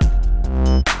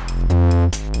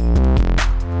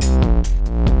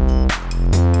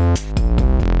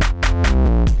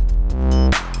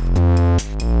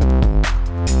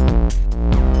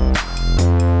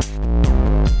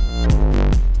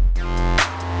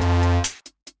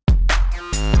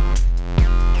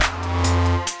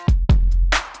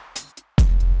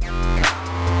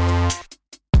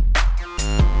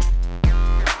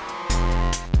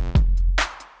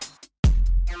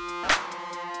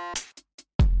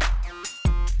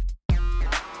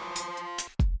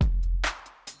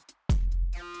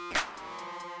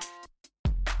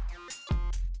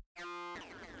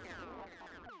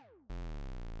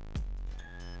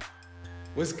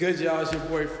 What's good, y'all? It's your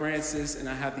boy Francis, and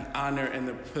I have the honor and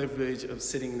the privilege of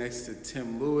sitting next to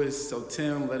Tim Lewis. So,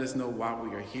 Tim, let us know why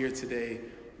we are here today.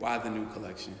 Why the new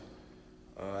collection?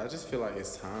 I just feel like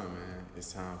it's time, man.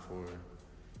 It's time for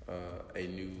a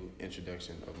new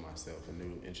introduction of myself, a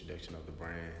new introduction of the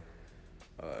brand,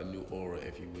 a new aura,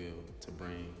 if you will, to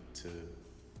bring to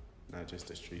not just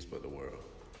the streets, but the world.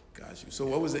 Got you. So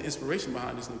what was the inspiration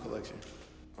behind this new collection?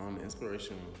 The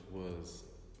inspiration was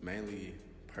mainly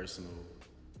personal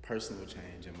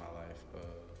change in my life.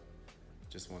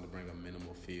 Just wanted to bring a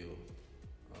minimal feel,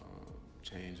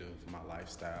 change of my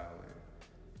lifestyle and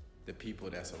the people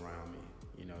that's around me.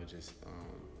 You know, just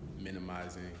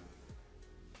minimizing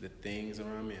the things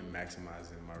around me and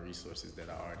maximizing my resources that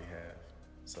I already have.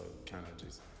 So kind of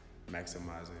just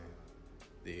maximizing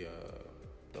the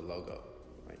logo,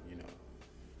 like, you know,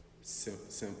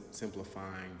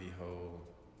 simplifying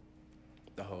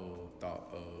the whole thought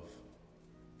of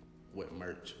what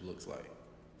merch looks like.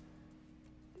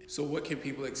 So what can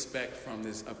people expect from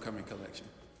this upcoming collection?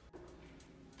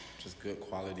 Just good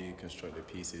quality constructed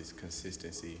pieces,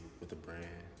 consistency with the brand,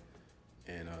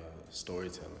 and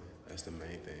storytelling. That's the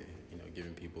main thing. You know,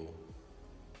 giving people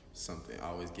something.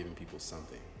 Always giving people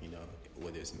something. You know,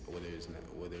 whether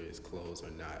it's clothes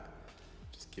or not,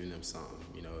 just giving them something.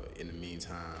 You know, in the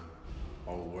meantime,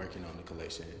 while we're working on the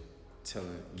collection,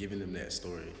 giving them that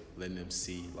story, letting them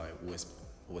see like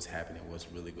what's happening,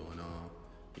 what's really going on.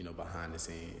 You know, behind the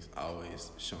scenes. Always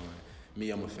showing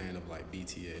I'm a fan of like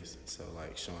BTS, so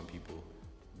like showing people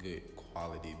good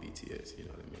quality BTS, you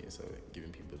know what I mean? So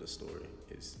giving people the story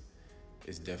is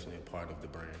definitely a part of the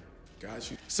brand.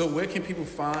 Got you. So where can people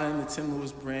find the Tim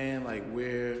Lewis brand? Like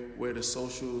where the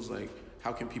socials, like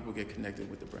how can people get connected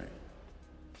with the brand?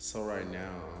 So right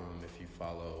now, if you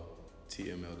follow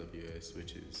TMLWS,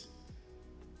 which is,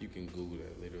 you can Google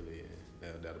that literally,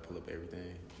 and that'll pull up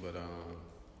everything. But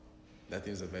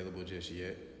nothing's available just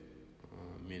yet.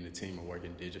 Me and the team are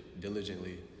working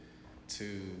diligently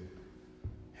to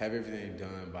have everything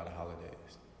done by the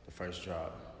holidays. The first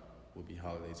drop will be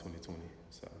holiday 2020,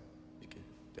 so you can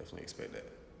definitely expect that.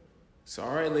 So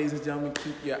all right, ladies and gentlemen,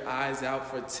 keep your eyes out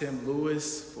for Tim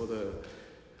Lewis for the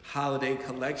holiday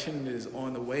collection. It is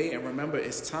on the way, and remember,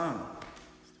 it's time